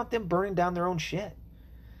 I don't want them burning down their own shit.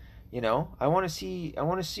 I want to see a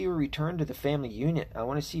return to the family unit. I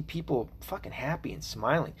want to see people fucking happy and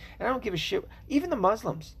smiling. And I don't give a shit. Even the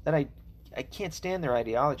Muslims that I can't stand their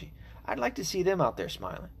ideology. I'd like to see them out there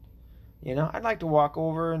smiling. I'd like to walk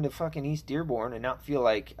over into fucking East Dearborn and not feel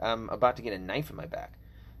like I'm about to get a knife in my back.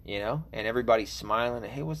 And everybody's smiling.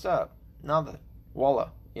 Hey, what's up? Nada.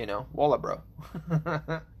 Walla. Walla, bro.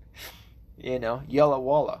 Yella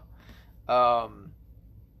Walla.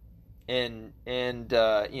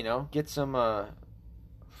 Get some,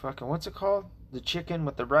 fucking, what's it called? The chicken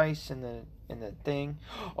with the rice and the thing.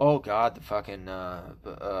 Oh, God, the fucking,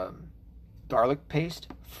 garlic paste.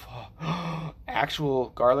 Actual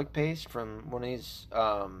garlic paste from one of these,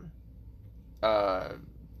 I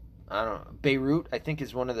don't know, Beirut, I think,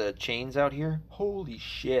 is one of the chains out here. Holy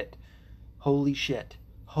shit. Holy shit.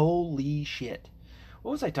 Holy shit.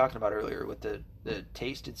 What was I talking about earlier with the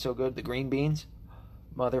tasted so good? The green beans?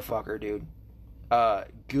 Motherfucker, dude.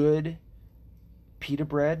 Good pita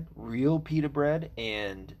bread, real pita bread,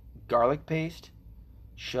 and garlic paste.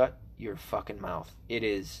 Shut your fucking mouth. It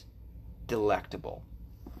is delectable.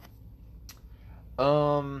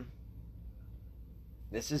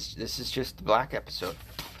 This is just the black episode.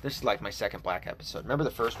 This is like my second black episode. Remember the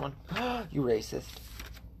first one? You racist.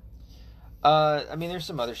 There's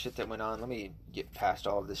some other shit that went on. Let me get past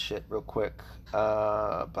all of this shit real quick.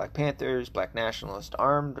 Black Panthers, black nationalists,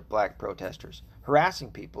 armed black protesters, harassing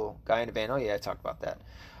people, guy in a van. Oh yeah, I talked about that.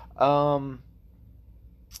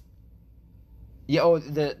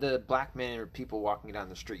 The black men or people walking down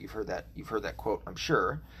the street. You've heard that quote, I'm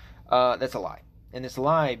sure. That's a lie. And it's a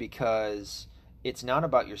lie because it's not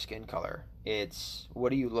about your skin color. It's what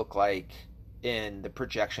do you look like in the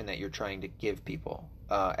projection that you're trying to give people.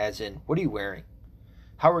 As in, what are you wearing?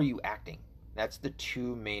 How are you acting? That's the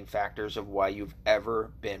two main factors of why you've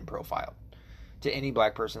ever been profiled. To any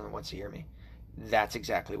black person that wants to hear me, that's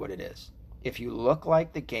exactly what it is. If you look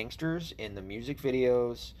like the gangsters in the music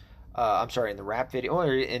videos, in the rap video,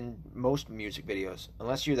 or in most music videos,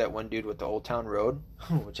 unless you're that one dude with the Old Town Road,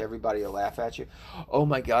 which everybody will laugh at you. Oh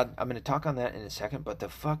my God, I'm going to talk on that in a second, but the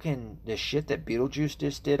shit that Beetlejuice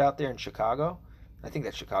just did out there in Chicago, I think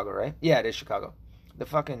that's Chicago, right? Yeah, it is Chicago. The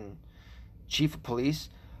fucking chief of police,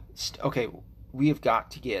 okay, we have got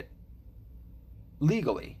to get,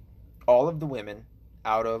 legally, all of the women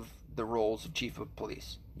out of the roles of chief of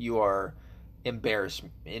police. You are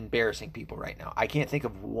embarrassing people right now. I can't think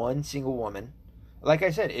of one single woman. Like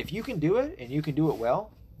I said, if you can do it, and you can do it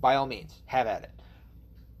well, by all means, have at it.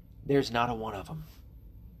 There's not a one of them.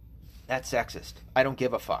 That's sexist. I don't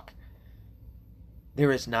give a fuck.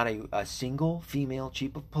 There is not a single female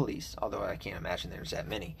chief of police, although I can't imagine there's that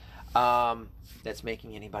many, that's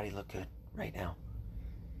making anybody look good right now.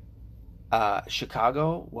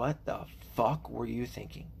 Chicago, what the fuck were you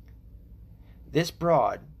thinking? This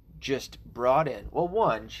broad just brought in, well,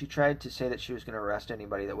 one, she tried to say that she was going to arrest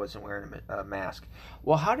anybody that wasn't wearing a mask.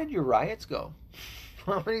 Well, how did your riots go?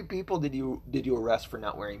 How many people did you arrest for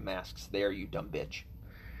not wearing masks there, you dumb bitch?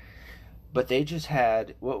 But they just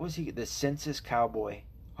had, what was he, the census cowboy.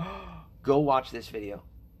 Go watch this video.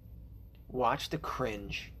 Watch the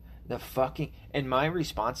cringe. The fucking, and my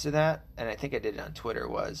response to that, and I think I did it on Twitter,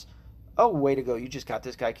 was, oh, way to go, you just got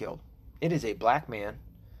this guy killed. It is a black man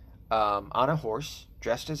on a horse,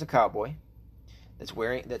 dressed as a cowboy, that's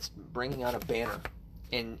bringing out a banner.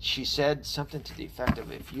 And she said something to the effect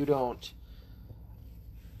of, if you don't,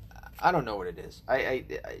 I don't know what it is.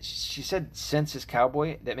 She said census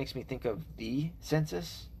cowboy. That makes me think of the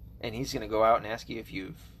census. And he's going to go out and ask you if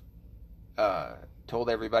you've told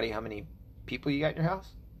everybody how many people you got in your house.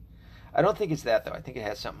 I don't think it's that, though. I think it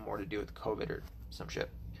has something more to do with COVID or some shit.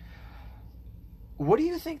 What do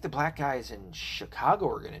you think the black guys in Chicago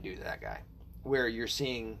are going to do to that guy? Where you're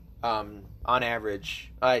seeing, on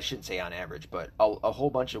average, I shouldn't say on average, but a whole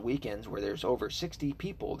bunch of weekends where there's over 60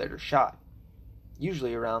 people that are shot.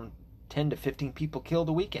 Usually around 10 to 15 people killed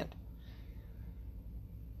a weekend.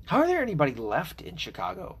 How are there anybody left in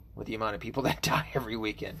Chicago with the amount of people that die every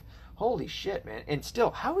weekend? Holy shit, man. And still,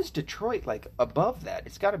 how is Detroit like above that?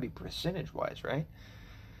 It's got to be percentage wise, right?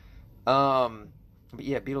 But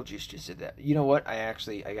yeah, Beetlejuice just did that. You know what? I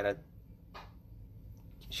gotta.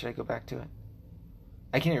 Should I go back to it?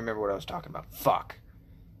 I can't even remember what I was talking about. Fuck.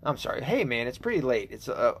 I'm sorry. Hey, man, it's pretty late. It's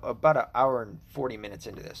about an hour and 40 minutes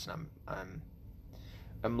into this, and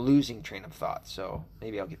I'm losing train of thought. So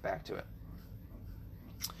maybe I'll get back to it.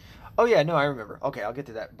 Oh yeah, no, I remember. Okay, I'll get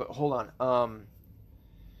to that. But hold on.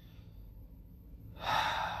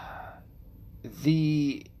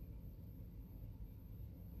 The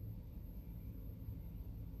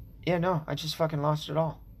Yeah, no, I just fucking lost it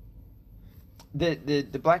all. The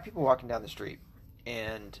black people walking down the street,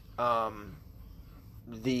 and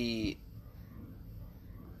the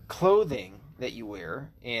clothing that you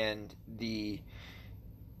wear, and the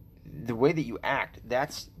way that you act,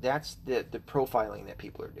 that's the profiling that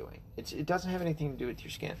people are doing. It doesn't have anything to do with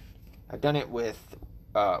your skin. I've done it with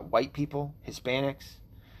white people, Hispanics.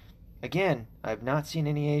 Again, I've not seen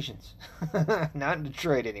any Asians. Not in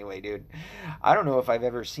Detroit anyway, dude. I don't know if I've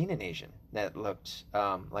ever seen an Asian that looked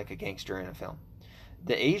like a gangster in a film.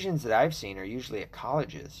 The Asians that I've seen are usually at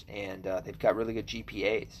colleges, and they've got really good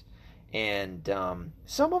GPAs. And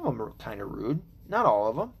some of them are kind of rude. Not all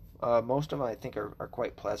of them. Most of them I think are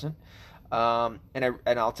quite pleasant. And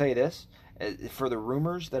I'll tell you this, for the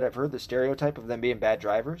rumors that I've heard, the stereotype of them being bad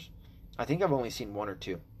drivers, I think I've only seen one or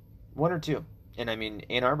two. One or two. And I mean,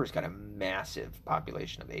 Ann Arbor's got a massive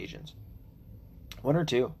population of Asians. One or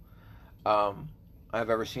two I've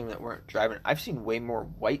ever seen that weren't driving. I've seen way more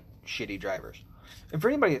white shitty drivers. And for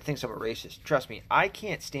anybody that thinks I'm a racist, trust me, I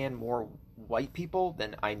can't stand more white people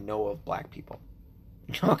than I know of black people.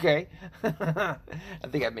 Okay? I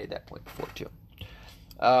think I've made that point before, too.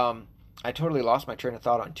 I totally lost my train of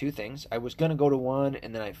thought on two things. I was going to go to one,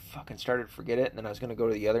 and then I fucking started to forget it, and then I was going to go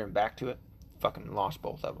to the other and back to it. Fucking lost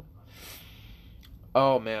both of them.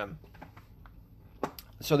 Oh, man.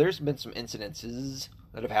 So there's been some incidences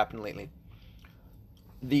that have happened lately.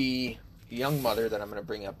 The young mother that I'm going to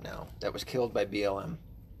bring up now that was killed by BLM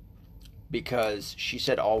because she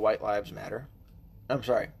said all white lives matter. I'm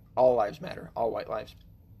sorry, all lives matter, all white lives.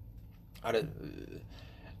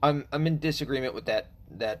 I'm in disagreement with that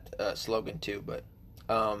slogan too, but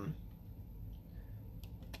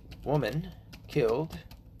woman killed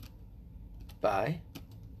by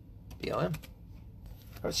BLM.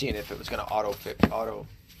 I was seeing if it was going to auto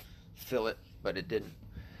fill it, but it didn't.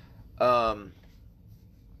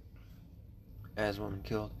 As woman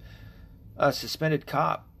killed. A suspended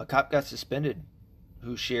cop. A cop got suspended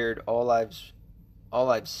who shared all lives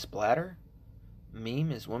splatter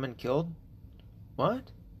meme is woman killed.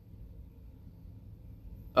 What?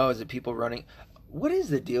 Oh, is it people running? What is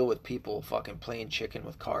the deal with people fucking playing chicken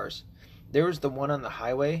with cars? There was the one on the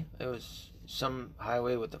highway. It was some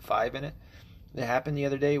highway with a 5 in it. That happened the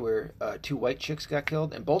other day where two white chicks got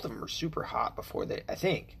killed, and both of them were super hot before they. I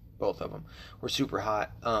think both of them were super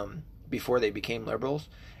hot before they became liberals,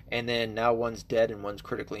 and then now one's dead and one's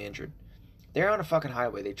critically injured. They're on a fucking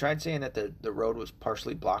highway. They tried saying that the road was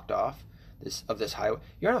partially blocked off of this highway.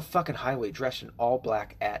 You're on a fucking highway dressed in all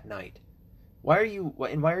black at night. Why are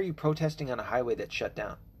you protesting on a highway that's shut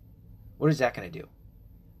down? What is that going to do?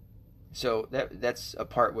 So that's a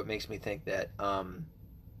part what makes me think that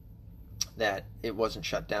that it wasn't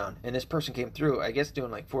shut down. And this person came through, I guess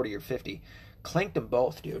doing like 40 or 50, clanked them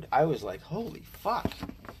both, dude. I was like, holy fuck.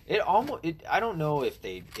 I don't know if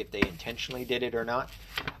they intentionally did it or not.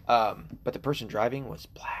 But the person driving was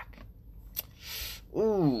black.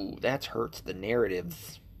 Ooh, that hurts the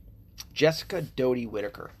narrative. Jessica Doty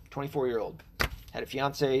Whitaker, 24-year-old, had a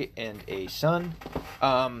fiance and a son.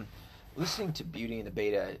 Listening to Beauty and the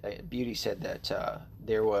Beta, Beauty said that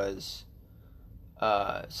there was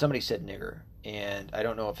somebody said nigger, and I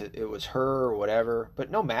don't know if it was her or whatever,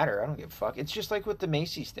 but no matter, I don't give a fuck. It's just like with the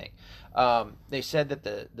Macy's thing. They said that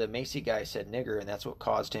the Macy guy said nigger, and that's what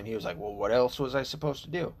caused him. He was like, well, what else was I supposed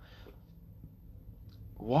to do?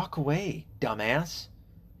 Walk away, dumbass.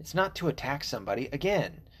 It's not to attack somebody.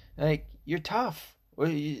 Again, like, you're tough.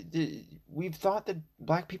 We've thought that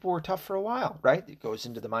black people were tough for a while, right? It goes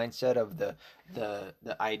into the mindset of the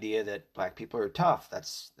idea that black people are tough.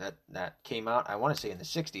 That came out, I want to say, in the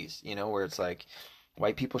 60s, where it's like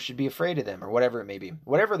white people should be afraid of them or whatever it may be.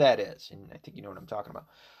 Whatever that is. And I think you know what I'm talking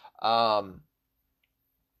about.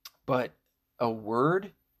 But a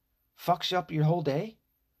word fucks up your whole day.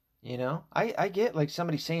 I get like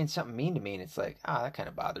somebody saying something mean to me, and it's like, that kind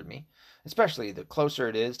of bothered me. Especially the closer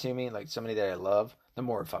it is to me, like somebody that I love, the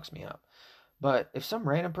more it fucks me up. But if some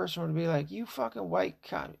random person were to be like, you fucking white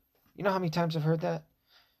cunt, you know how many times I've heard that?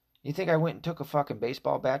 You think I went and took a fucking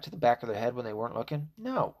baseball bat to the back of their head when they weren't looking?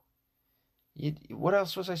 No. What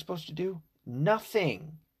else was I supposed to do?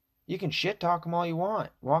 Nothing. You can shit talk them all you want.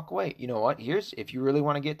 Walk away. You know what? Here's if you really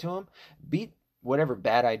want to get to them, beat whatever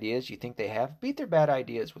bad ideas you think they have. Beat their bad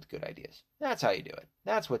ideas with good ideas. That's how you do it.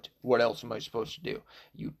 That's what else am I supposed to do?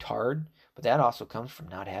 You tard. But that also comes from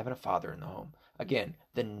not having a father in the home. Again,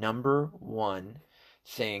 the number one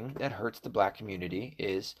thing that hurts the black community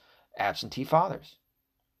is absentee fathers.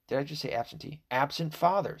 Did I just say absentee? Absent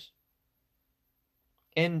fathers.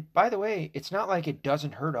 And by the way, it's not like it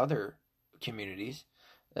doesn't hurt other communities.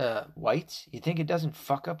 Whites, you think it doesn't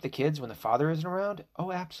fuck up the kids when the father isn't around?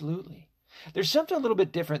 Oh, absolutely. There's something a little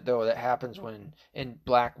bit different though that happens when in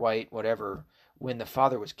black, white, whatever, when the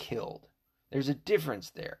father was killed. There's a difference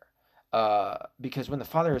there. Because when the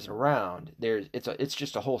father isn't around, it's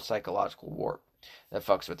just a whole psychological warp that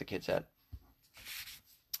fucks with the kid's head.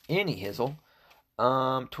 Annie Hizzle,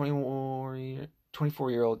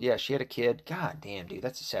 24-year-old. Yeah, she had a kid. God damn, dude,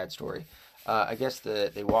 that's a sad story. I guess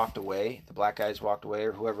they walked away. The black guys walked away,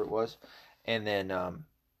 or whoever it was, and then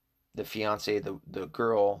the fiance, the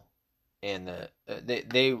girl, and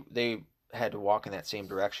they had to walk in that same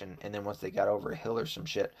direction. And then once they got over a hill or some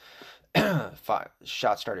shit,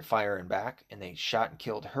 shots started firing back, and they shot and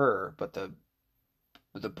killed her. But the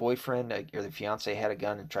boyfriend or the fiance had a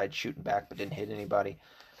gun and tried shooting back, but didn't hit anybody.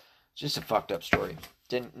 It's just a fucked up story.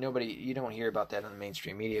 You don't hear about that on the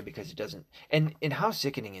mainstream media because it doesn't. And how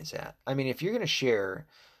sickening is that? I mean, if you're gonna share,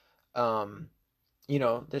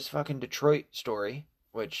 this fucking Detroit story,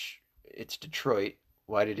 which it's Detroit.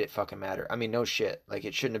 Why did it fucking matter? I mean, no shit. Like,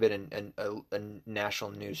 it shouldn't have been a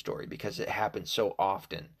national news story because it happens so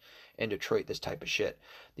often in Detroit, this type of shit.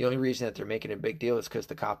 The only reason that they're making a big deal is because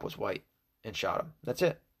the cop was white and shot him. That's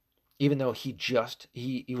it. Even though he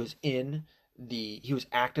was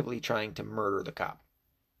actively trying to murder the cop.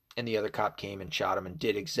 And the other cop came and shot him and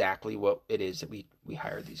did exactly what it is that we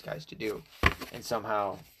hired these guys to do. And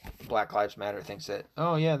somehow Black Lives Matter thinks that,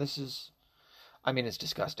 oh yeah, it's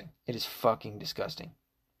disgusting. It is fucking disgusting.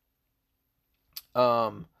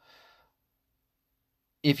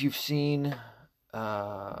 If you've seen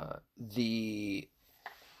again,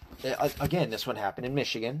 this one happened in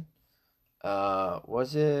Michigan.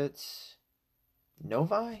 Was it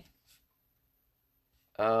Novi?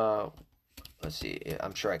 Let's see.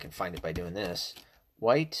 I'm sure I can find it by doing this.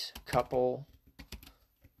 White couple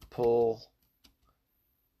pull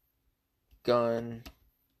gun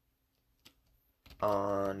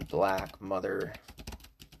on black mother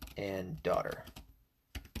and daughter.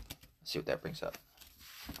 Let's see what that brings up.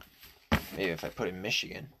 Maybe if I put in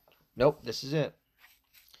Michigan. Nope, this is it.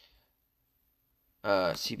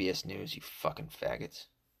 CBS News, you fucking faggots.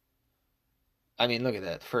 I mean, look at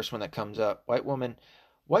that. The first one that comes up. White woman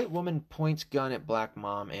points gun at black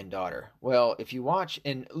mom and daughter. Well, if you watch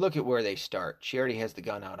and look at where they start, she already has the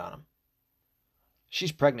gun out on him.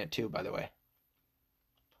 She's pregnant too, by the way.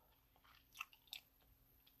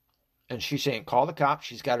 And she's saying, call the cops.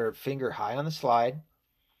 She's got her finger high on the slide.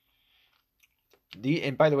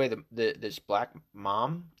 And by the way, this black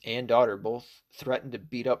mom and daughter both threatened to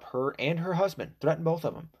beat up her and her husband. Threatened both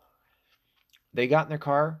of them. They got in their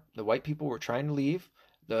car. The white people were trying to leave.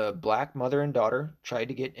 The black mother and daughter tried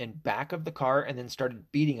to get in back of the car and then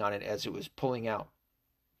started beating on it as it was pulling out.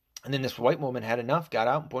 And then this white woman had enough, got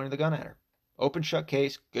out and pointed the gun at her. Open shut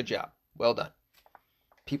case. Good job. Well done.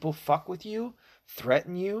 People fuck with you,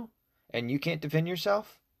 threaten you, and you can't defend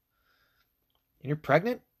yourself? And you're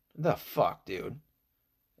pregnant? The fuck, dude?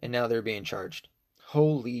 And now they're being charged.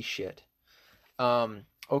 Holy shit.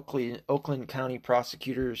 Oakland County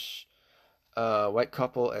prosecutors, white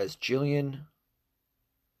couple as Jillian,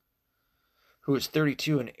 who was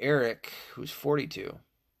 32, and Eric, who's 42.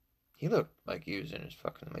 He looked like he was in his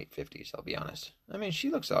fucking late 50s, I'll be honest. I mean, she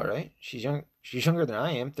looks all right. She's younger than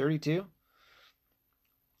I am, 32.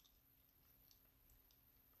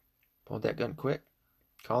 Pulled that gun quick.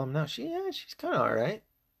 Call him now. She's kind of all right.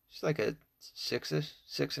 She's like a 6-ish,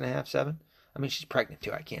 6.5, 7. I mean, she's pregnant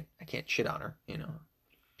too. I can't shit on her, you know.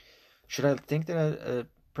 Should I think that a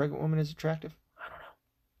pregnant woman is attractive? I don't know.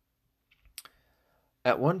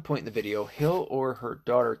 At one point in the video, Hill or her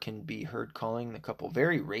daughter can be heard calling the couple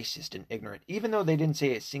very racist and ignorant, even though they didn't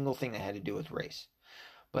say a single thing that had to do with race.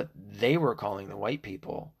 But they were calling the white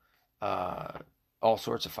people all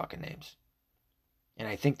sorts of fucking names. And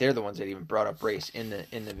I think they're the ones that even brought up race in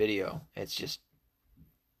the video. It's just,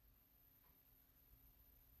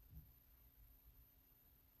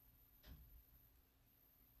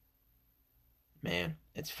 man,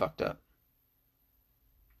 it's fucked up.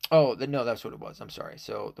 Oh, no, that's what it was. I'm sorry.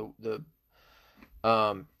 So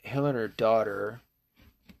Hill and her daughter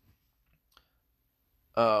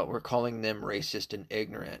were calling them racist and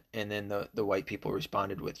ignorant, and then the white people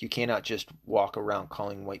responded with, "You cannot just walk around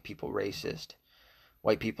calling white people racist.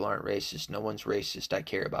 White people aren't racist. No one's racist. I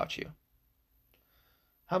care about you."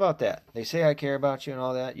 How about that? They say I care about you and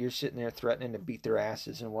all that. You're sitting there threatening to beat their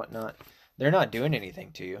asses and whatnot. They're not doing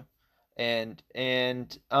anything to you, and I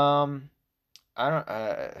don't.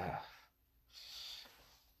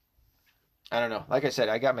 I don't know. Like I said,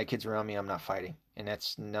 I got my kids around me. I'm not fighting, and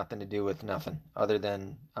that's nothing to do with nothing other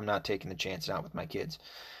than I'm not taking the chance out with my kids.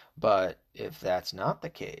 But if that's not the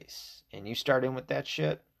case, and you start in with that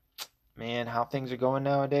shit, man, how things are going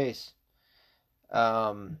nowadays.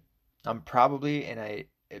 Um, I'm probably, and I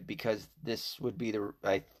because this would be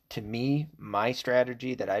to me my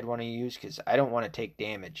strategy that I'd want to use because I don't want to take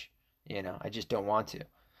damage. I just don't want to.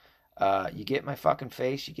 You get in my fucking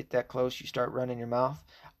face, you get that close, you start running your mouth.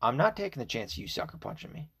 I'm not taking the chance of you sucker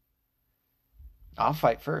punching me. I'll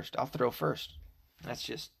fight first. I'll throw first. That's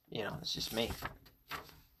just, it's just me.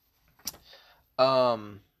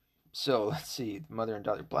 Um, so let's see. Mother and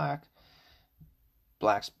daughter black.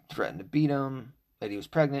 Blacks threatened to beat him. Lady was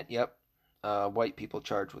pregnant. Yep. White people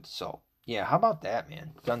charged with assault. Yeah, how about that,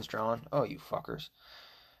 man? Guns drawn. Oh, you fuckers.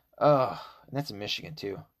 And that's in Michigan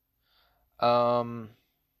too. Um,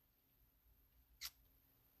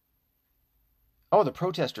 Oh, the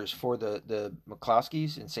protesters for the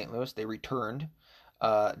McCloskeys in St. Louis, they returned.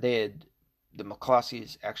 The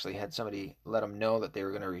McCloskeys actually had somebody let them know that they were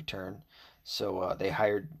going to return, so they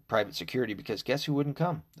hired private security because guess who wouldn't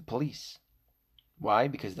come? The police. Why?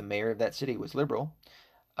 Because the mayor of that city was liberal,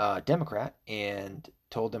 Democrat, and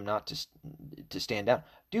told them not to stand down.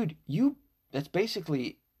 Dude, that's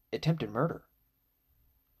basically attempted murder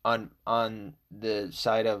on the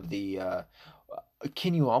side of the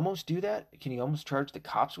can you almost do that? Can you almost charge the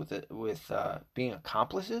cops with being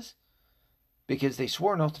accomplices? Because they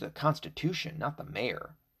swore an oath to the Constitution, not the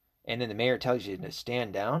mayor. And then the mayor tells you to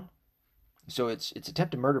stand down. So it's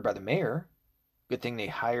attempted murder by the mayor. Good thing they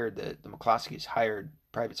hired the McCloskeys hired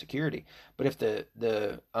private security. But if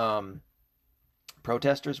the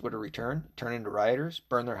protesters would have returned, turn into rioters,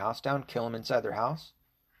 burn their house down, kill them inside their house,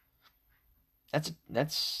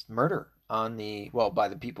 that's murder on by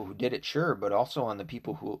the people who did it, sure, but also on the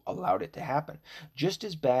people who allowed it to happen. Just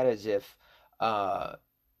as bad as if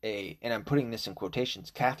and I'm putting this in quotations,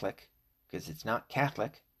 Catholic, because it's not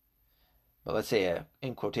Catholic, but let's say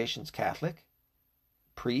in quotations Catholic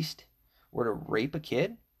priest were to rape a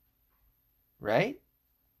kid, right?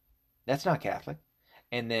 That's not Catholic.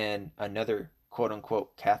 And then another quote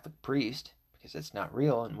unquote Catholic priest, because it's not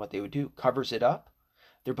real and what they would do, covers it up.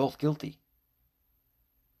 They're both guilty.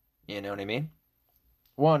 You know what I mean?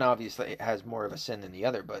 One obviously has more of a sin than the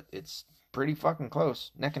other, but it's pretty fucking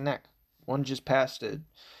close, neck and neck. One just passed a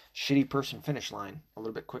shitty person finish line a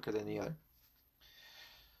little bit quicker than the other.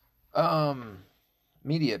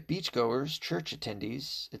 Media, beachgoers, church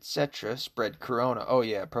attendees, etc. spread corona. Oh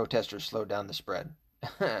yeah, protesters slowed down the spread.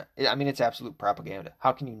 I mean, it's absolute propaganda.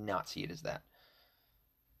 How can you not see it as that?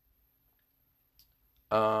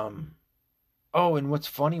 Oh, and what's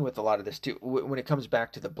funny with a lot of this too, when it comes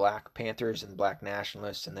back to the Black Panthers and the Black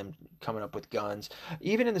Nationalists and them coming up with guns,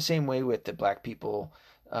 even in the same way with the black people,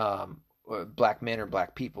 or black men or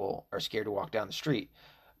black people are scared to walk down the street.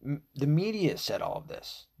 The media said all of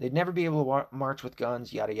this. They'd never be able to march with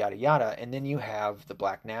guns, yada yada yada. And then you have the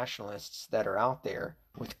Black Nationalists that are out there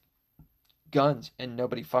with guns, and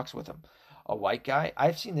nobody fucks with them. A white guy,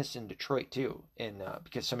 I've seen this in Detroit too,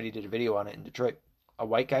 because somebody did a video on it in Detroit. A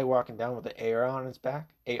white guy walking down with an AR on his back,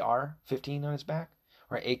 AR-15 on his back,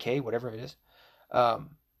 or AK, whatever it is,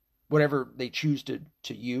 whatever they choose to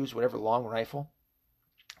use, whatever long rifle.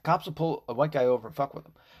 Cops will pull a white guy over and fuck with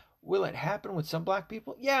him. Will it happen with some black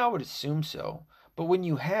people? Yeah, I would assume so. But when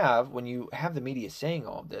you have the media saying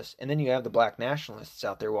all of this, and then you have the Black Nationalists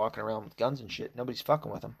out there walking around with guns and shit, nobody's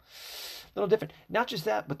fucking with them. A little different. Not just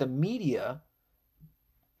that, but the media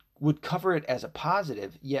would cover it as a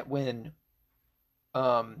positive. Yet when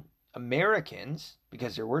Americans,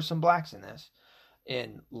 because there were some blacks in this,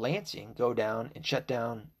 in Lansing, go down and shut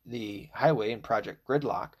down the highway in Project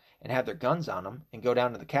Gridlock and have their guns on them and go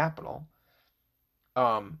down to the Capitol,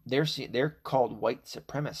 they're called white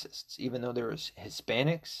supremacists, even though there was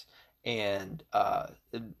Hispanics and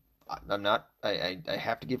I'm not I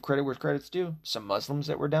have to give credit where credit's due. Some Muslims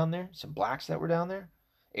that were down there, some blacks that were down there,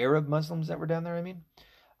 Arab Muslims that were down there. I mean,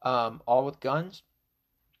 all with guns.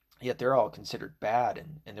 Yet they're all considered bad,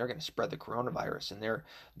 and they're going to spread the coronavirus, and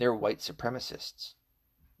they're white supremacists.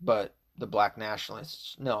 But the black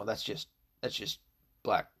nationalists, no, that's just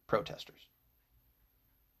black protesters.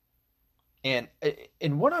 And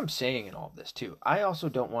what I'm saying in all of this too, I also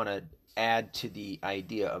don't want to add to the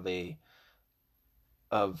idea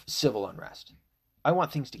of civil unrest. I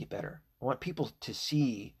want things to get better. I want people to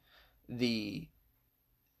see the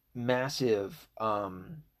massive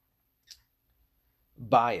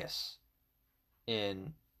bias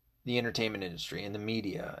in the entertainment industry, in the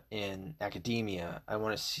media, in academia. I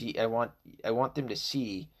want them to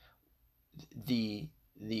see the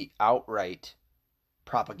outright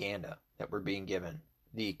propaganda that we're being given,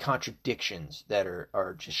 the contradictions that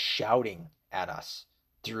are just shouting at us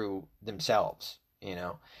through themselves,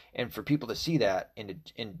 and for people to see that and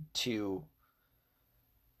to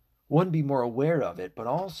one, be more aware of it, but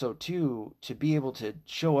also two, to be able to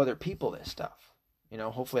show other people this stuff.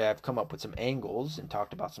 Hopefully I've come up with some angles and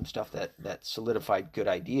talked about some stuff that solidified good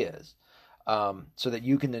ideas, so that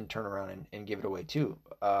you can then turn around and give it away too,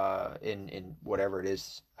 in whatever it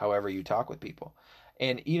is, however you talk with people.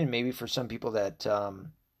 And even maybe for some people that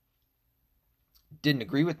didn't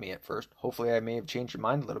agree with me at first, hopefully I may have changed your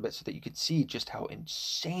mind a little bit so that you could see just how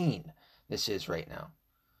insane this is right now.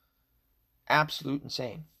 Absolute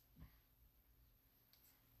insane.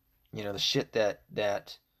 The shit that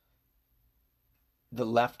the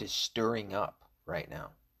left is stirring up right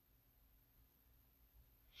now.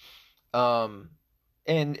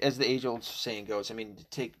 And as the age-old saying goes, I mean, to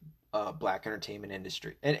take black entertainment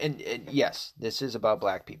industry, and yes, this is about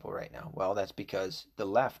black people right now. Well, that's because the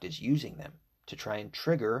left is using them to try and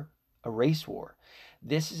trigger a race war.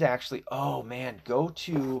 This is actually, oh man, go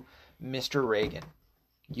to Mr. Reagan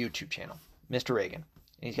YouTube channel, Mr. Reagan,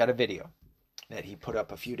 and he's got a video that he put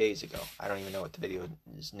up a few days ago. I don't even know what the video's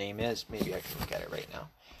name is. Maybe I can look at it right now.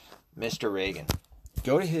 Mr. Reagan.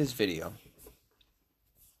 Go to his video.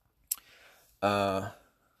 I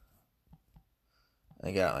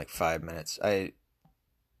got like 5 minutes. Mr.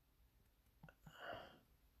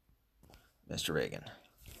 Reagan.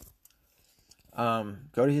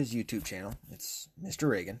 Go to his YouTube channel. It's Mr.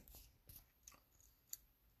 Reagan.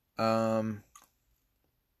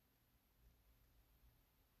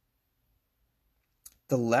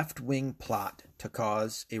 The left-wing plot to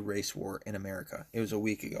cause a race war in America. It was a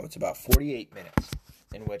week ago. It's about 48 minutes,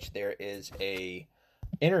 in which there is a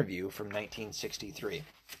interview from 1963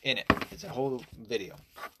 in it. It's a whole video,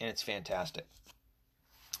 and it's fantastic.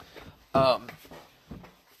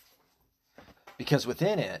 Because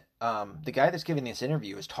within it, the guy that's giving this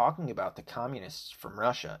interview is talking about the communists from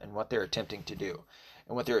Russia and what they're attempting to do.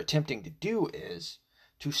 And what they're attempting to do is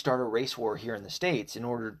to start a race war here in the States in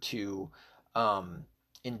order to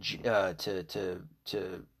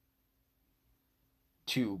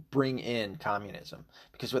bring in communism,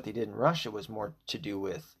 because what they did in Russia was more to do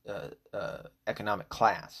with economic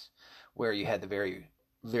class, where you had the very,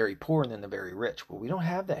 very poor and then the very rich. Well, we don't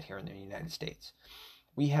have that here in the United States.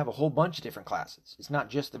 We have a whole bunch of different classes. It's not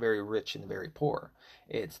just the very rich and the very poor.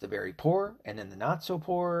 It's the very poor, and then the not so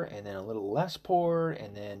poor, and then a little less poor,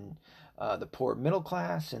 and then the poor middle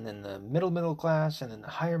class, and then the middle class, and then the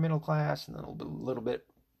higher middle class, and then a little bit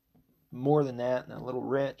more than that, and then a little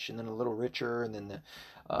rich, and then a little richer, and then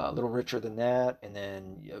a little richer than that, and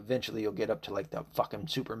then eventually you'll get up to like the fucking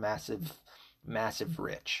super massive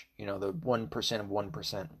rich, the 1% of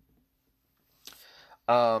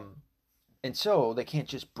 1%. And so they can't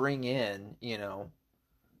just bring in,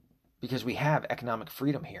 because we have economic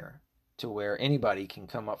freedom here to where anybody can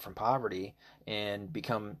come up from poverty and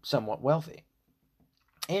become somewhat wealthy.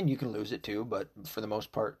 And you can lose it too, but for the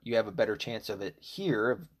most part, you have a better chance of it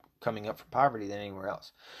here, of coming up from poverty, than anywhere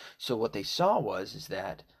else. So what they saw is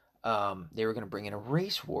that they were going to bring in a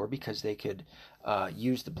race war because they could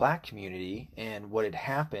use the black community and what had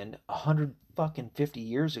happened 150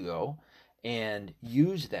 years ago, and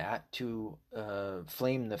use that to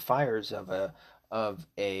flame the fires of a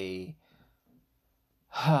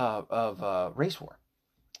race war.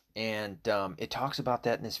 And it talks about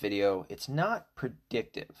that in this video. It's not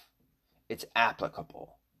predictive. It's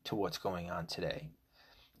applicable to what's going on today.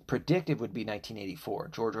 Predictive would be 1984,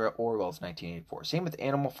 George Orwell's 1984. Same with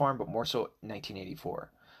Animal Farm, but more so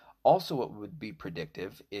 1984. Also, what would be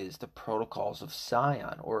predictive is the protocols of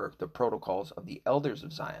Zion, or the protocols of the elders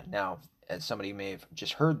of Zion. Now, as somebody may have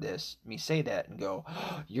just heard me say that and go,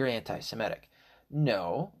 oh, you're anti-Semitic.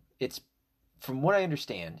 No, it's, from what I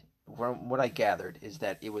understand, from what I gathered, is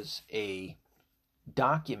that it was a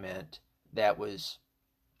document that was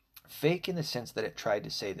fake in the sense that it tried to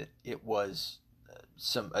say that it was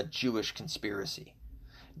a Jewish conspiracy.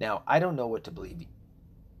 Now, I don't know what to believe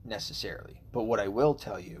necessarily, but what I will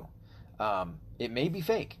tell you, it may be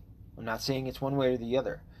fake. I'm not saying it's one way or the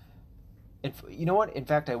other. And you know what? In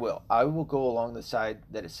fact, I will. I will go along the side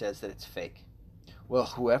that it says that it's fake. Well,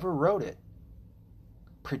 whoever wrote it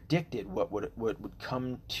predicted what would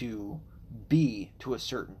come to be to a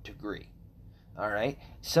certain degree. All right,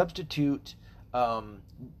 substitute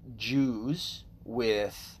Jews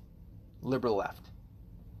with liberal left,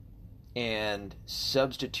 and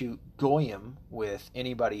substitute Goyim with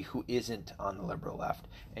anybody who isn't on the liberal left,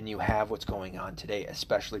 and you have what's going on today,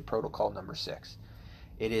 especially Protocol Number 6.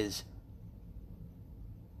 It is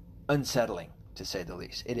unsettling, to say the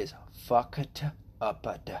least. It is fucked up.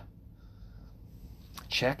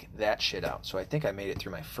 Check that shit out. So I think I made it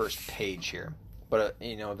through my first page here, but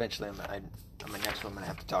eventually on my next one I'm gonna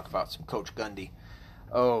have to talk about some Coach Gundy.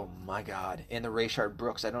 Oh my God! And the Rayshard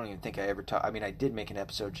Brooks. I don't even think I ever talked. I mean, I did make an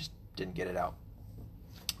episode, just didn't get it out.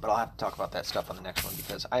 But I'll have to talk about that stuff on the next one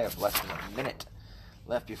because I have less than a minute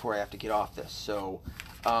left before I have to get off this. So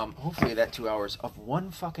hopefully that 2 hours of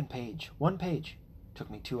one page took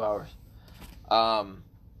me 2 hours.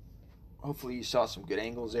 Hopefully you saw some good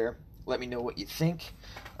angles there. Let me know what you think.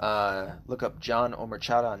 Look up John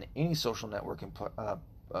Omerchada on any social networking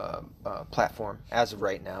platform as of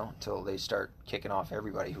right now until they start kicking off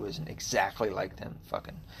everybody who isn't exactly like them.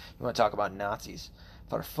 Fucking, you want to talk about Nazis?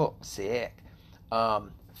 For fuck's sake.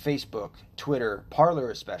 Facebook, Twitter, Parler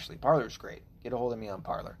especially. Parler's great. Get a hold of me on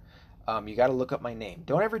Parler. You got to look up my name.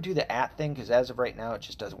 Don't ever do the @ thing because as of right now it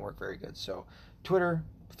just doesn't work very good. So Twitter,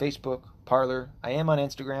 Facebook, Parler. I am on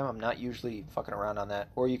Instagram. I'm not usually fucking around on that.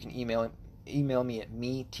 Or you can email me at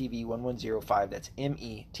metv1105. That's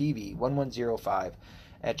metv1105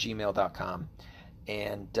 at gmail.com.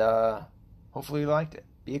 And hopefully you liked it.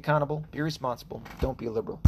 Be accountable. Be responsible. Don't be a liberal.